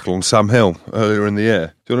Beluga's tackle on Sam Hill earlier in the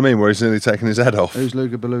year. Do you know what I mean? Where he's nearly taken his head off. Who's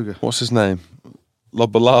Luga Beluga? What's his name?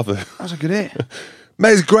 Lobalavu. That was a good hit.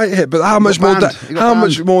 Mate, it's a great hit, but how much more? banned. He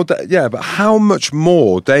got But how much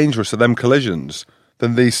more dangerous are them collisions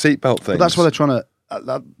than these seatbelt things? But that's why they're trying to.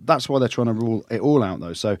 That's why they're trying to rule it all out,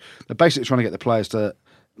 though. So they're basically trying to get the players to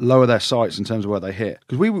lower their sights in terms of where they hit.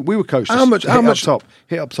 Because we were coached to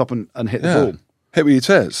hit up top and hit the ball. Hit with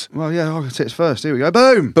your tits. Well, yeah, I'll hit it first. Here we go.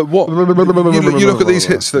 Boom. But what you look at these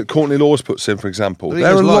hits that Courtney Laws puts in, for example. But he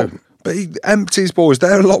They're a goes lot. low. But he empties boys.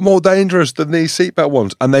 They're a lot more dangerous than these seatbelt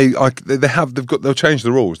ones, and they'll change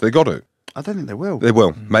the rules. They got to. I don't think they will. They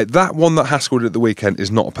will, mate. That one that Haskell did at the weekend is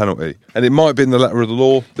not a penalty, and it might be in the letter of the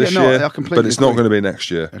law this year, I completely but it's not agree. going to be next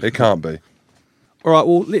year. It can't be. All right,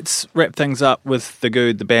 well, let's wrap things up with the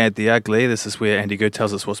good, the bad, the ugly. This is where Andy Good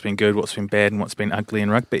tells us what's been good, what's been bad, and what's been ugly in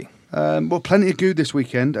rugby. Well, plenty of good this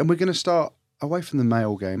weekend, and we're going to start away from the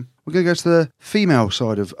male game, we're going to go to the female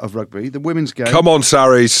side of rugby, the women's game. Come on,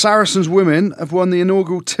 Sarries. Saracens women have won the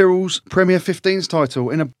inaugural Tyrrell's Premier 15s title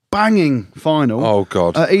in a banging final. Oh,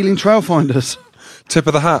 God. Ealing Trailfinders. Tip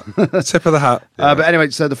of the hat. Tip of the hat. Yeah. But anyway,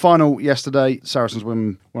 so the final yesterday, Saracens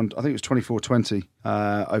women won, I think it was 24-20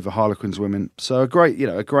 over Harlequins women. So a great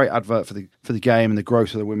advert for the game and the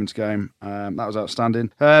growth of the women's game. That was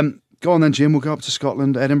outstanding. Go on then, Jim. We'll go up to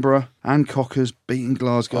Scotland, Edinburgh, and Cockers beating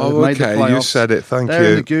Glasgow. Oh, made the okay. playoffs. You said it. Thank They're you.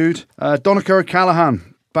 in the good. Donncha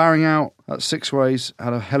O'Callaghan, barring out at Six Ways,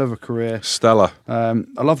 had a hell of a career. Stellar. I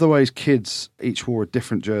love the way his kids each wore a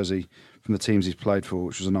different jersey from the teams he's played for,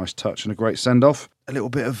 which was a nice touch and a great send-off. A little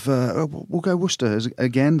bit of, we'll go Worcester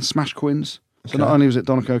again, Smash Quins. So not only was it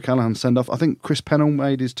Donncha O'Callaghan's send-off, I think Chris Pennell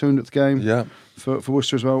made his 200th game for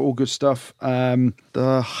Worcester as well. All good stuff. The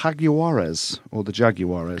Jaguares, or the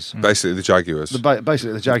Jaguares. Basically the Jaguars.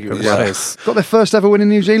 Basically the Jaguars. Yes. Got their first ever win in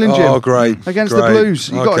New Zealand, Jim. Oh, great. Against great. the Blues.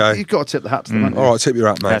 You've Okay. got to tip the hat to them, haven't you? All right, tip your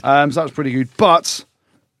hat, mate. So that was pretty good. But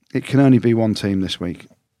it can only be one team this week.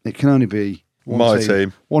 It can only be one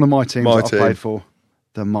team. One of my teams that I've played for.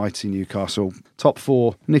 The mighty Newcastle. Top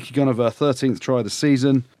 4. Nicky Gunnover, 13th try of the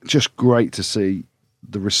season. Just great to see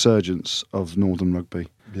the resurgence of Northern rugby.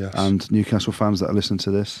 Yes. And Newcastle fans that are listening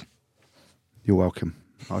to this, you're welcome.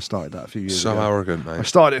 I started that a few years ago. So arrogant, mate. I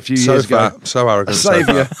started it a few so years fat, ago. So arrogant.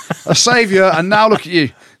 A saviour, and now look at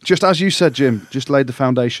you. Just as you said, Jim, just laid the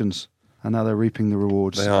foundations, and now they're reaping the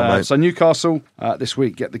rewards. They are, mate. So Newcastle this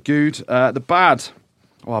week get the good. The bad.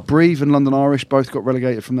 Well, Breve and London Irish both got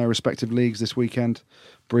relegated from their respective leagues this weekend.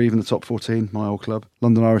 Breve in the top 14, my old club.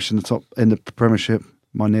 London Irish in the Premiership,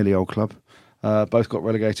 my nearly old club. Both got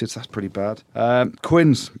relegated, so that's pretty bad.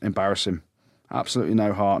 Quins, embarrassing. Absolutely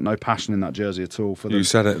no heart, no passion in that jersey at all for them. You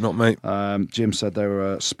said it, not me. Jim said they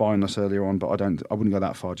were spineless earlier on, but I wouldn't go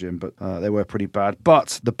that far, Jim. But they were pretty bad.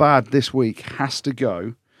 But the bad this week has to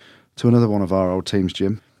go to another one of our old teams,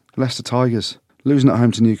 Jim. Leicester Tigers. Losing at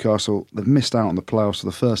home to Newcastle. They've missed out on the playoffs for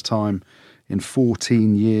the first time in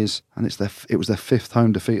 14 years, and it was their 5th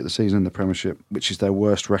home defeat of the season in the Premiership, which is their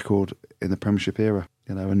worst record in the Premiership era.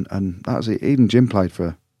 And that was it. Even Jim played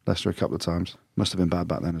for Leicester a couple of times. Must have been bad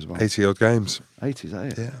back then as well. 80 odd games. 80, is that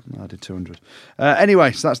it? Yeah. No, I did 200.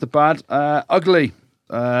 Anyway, so that's the bad. Ugly.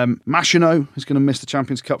 Machino is going to miss the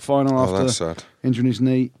Champions Cup final after injuring his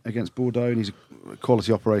knee against Bordeaux, and he's a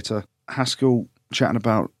quality operator. Haskell chatting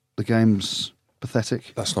about the game's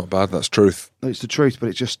pathetic. That's not bad, that's truth. It's the truth, but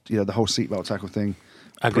it's just, the whole seatbelt tackle thing.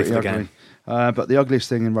 Ugly for the game. But the ugliest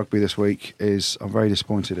thing in rugby this week is I'm very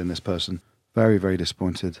disappointed in this person. Very, very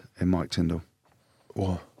disappointed in Mike Tyndall.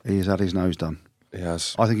 What? He's had his nose done. He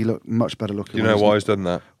has. I think he looked much better looking. Do you know why he's done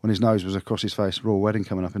that? When his nose was across his face. Royal wedding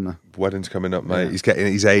coming up, isn't there? Wedding's coming up, mate. Yeah.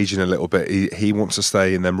 He's aging a little bit. He wants to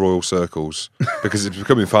stay in them royal circles because it's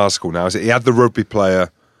becoming farcical now. He had the rugby player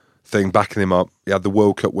thing backing him up. He had the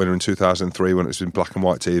World Cup winner in 2003 when it was in black and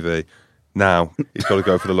white TV. Now he's got to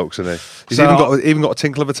go for the looks, hasn't he? He's even got a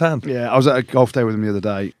tinkle of a tan. Yeah, I was at a golf day with him the other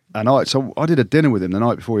day, and I did a dinner with him the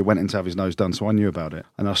night before he went in to have his nose done, so I knew about it.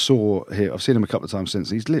 And I've seen him a couple of times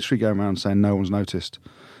since. He's literally going around saying no one's noticed.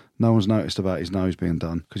 No one's noticed about his nose being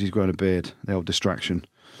done because he's grown a beard. The old distraction.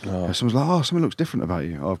 Someone's like, something looks different about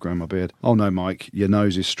you. I've grown my beard. Oh no, Mike, your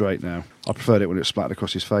nose is straight now. I preferred it when it was splattered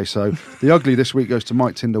across his face. So the ugly this week goes to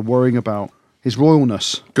Mike Tyndall, worrying about his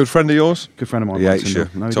royalness. Good friend of yours? Good friend of mine. He Mike hates you.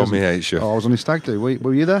 Tyndall. No, he Told me he doesn't. hates you. Oh, I was on his stag do.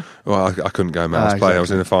 Were you there? Well, I couldn't go, man. I was playing. I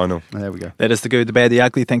was in the final. There we go. That is the good, the bad, the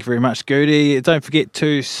ugly. Thank you very much, Goodey. Don't forget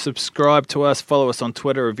to subscribe to us, follow us on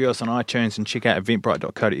Twitter, review us on iTunes, and check out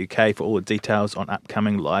eventbrite.co.uk for all the details on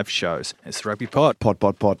upcoming live shows. It's the Rugby Pod.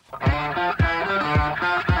 Pod.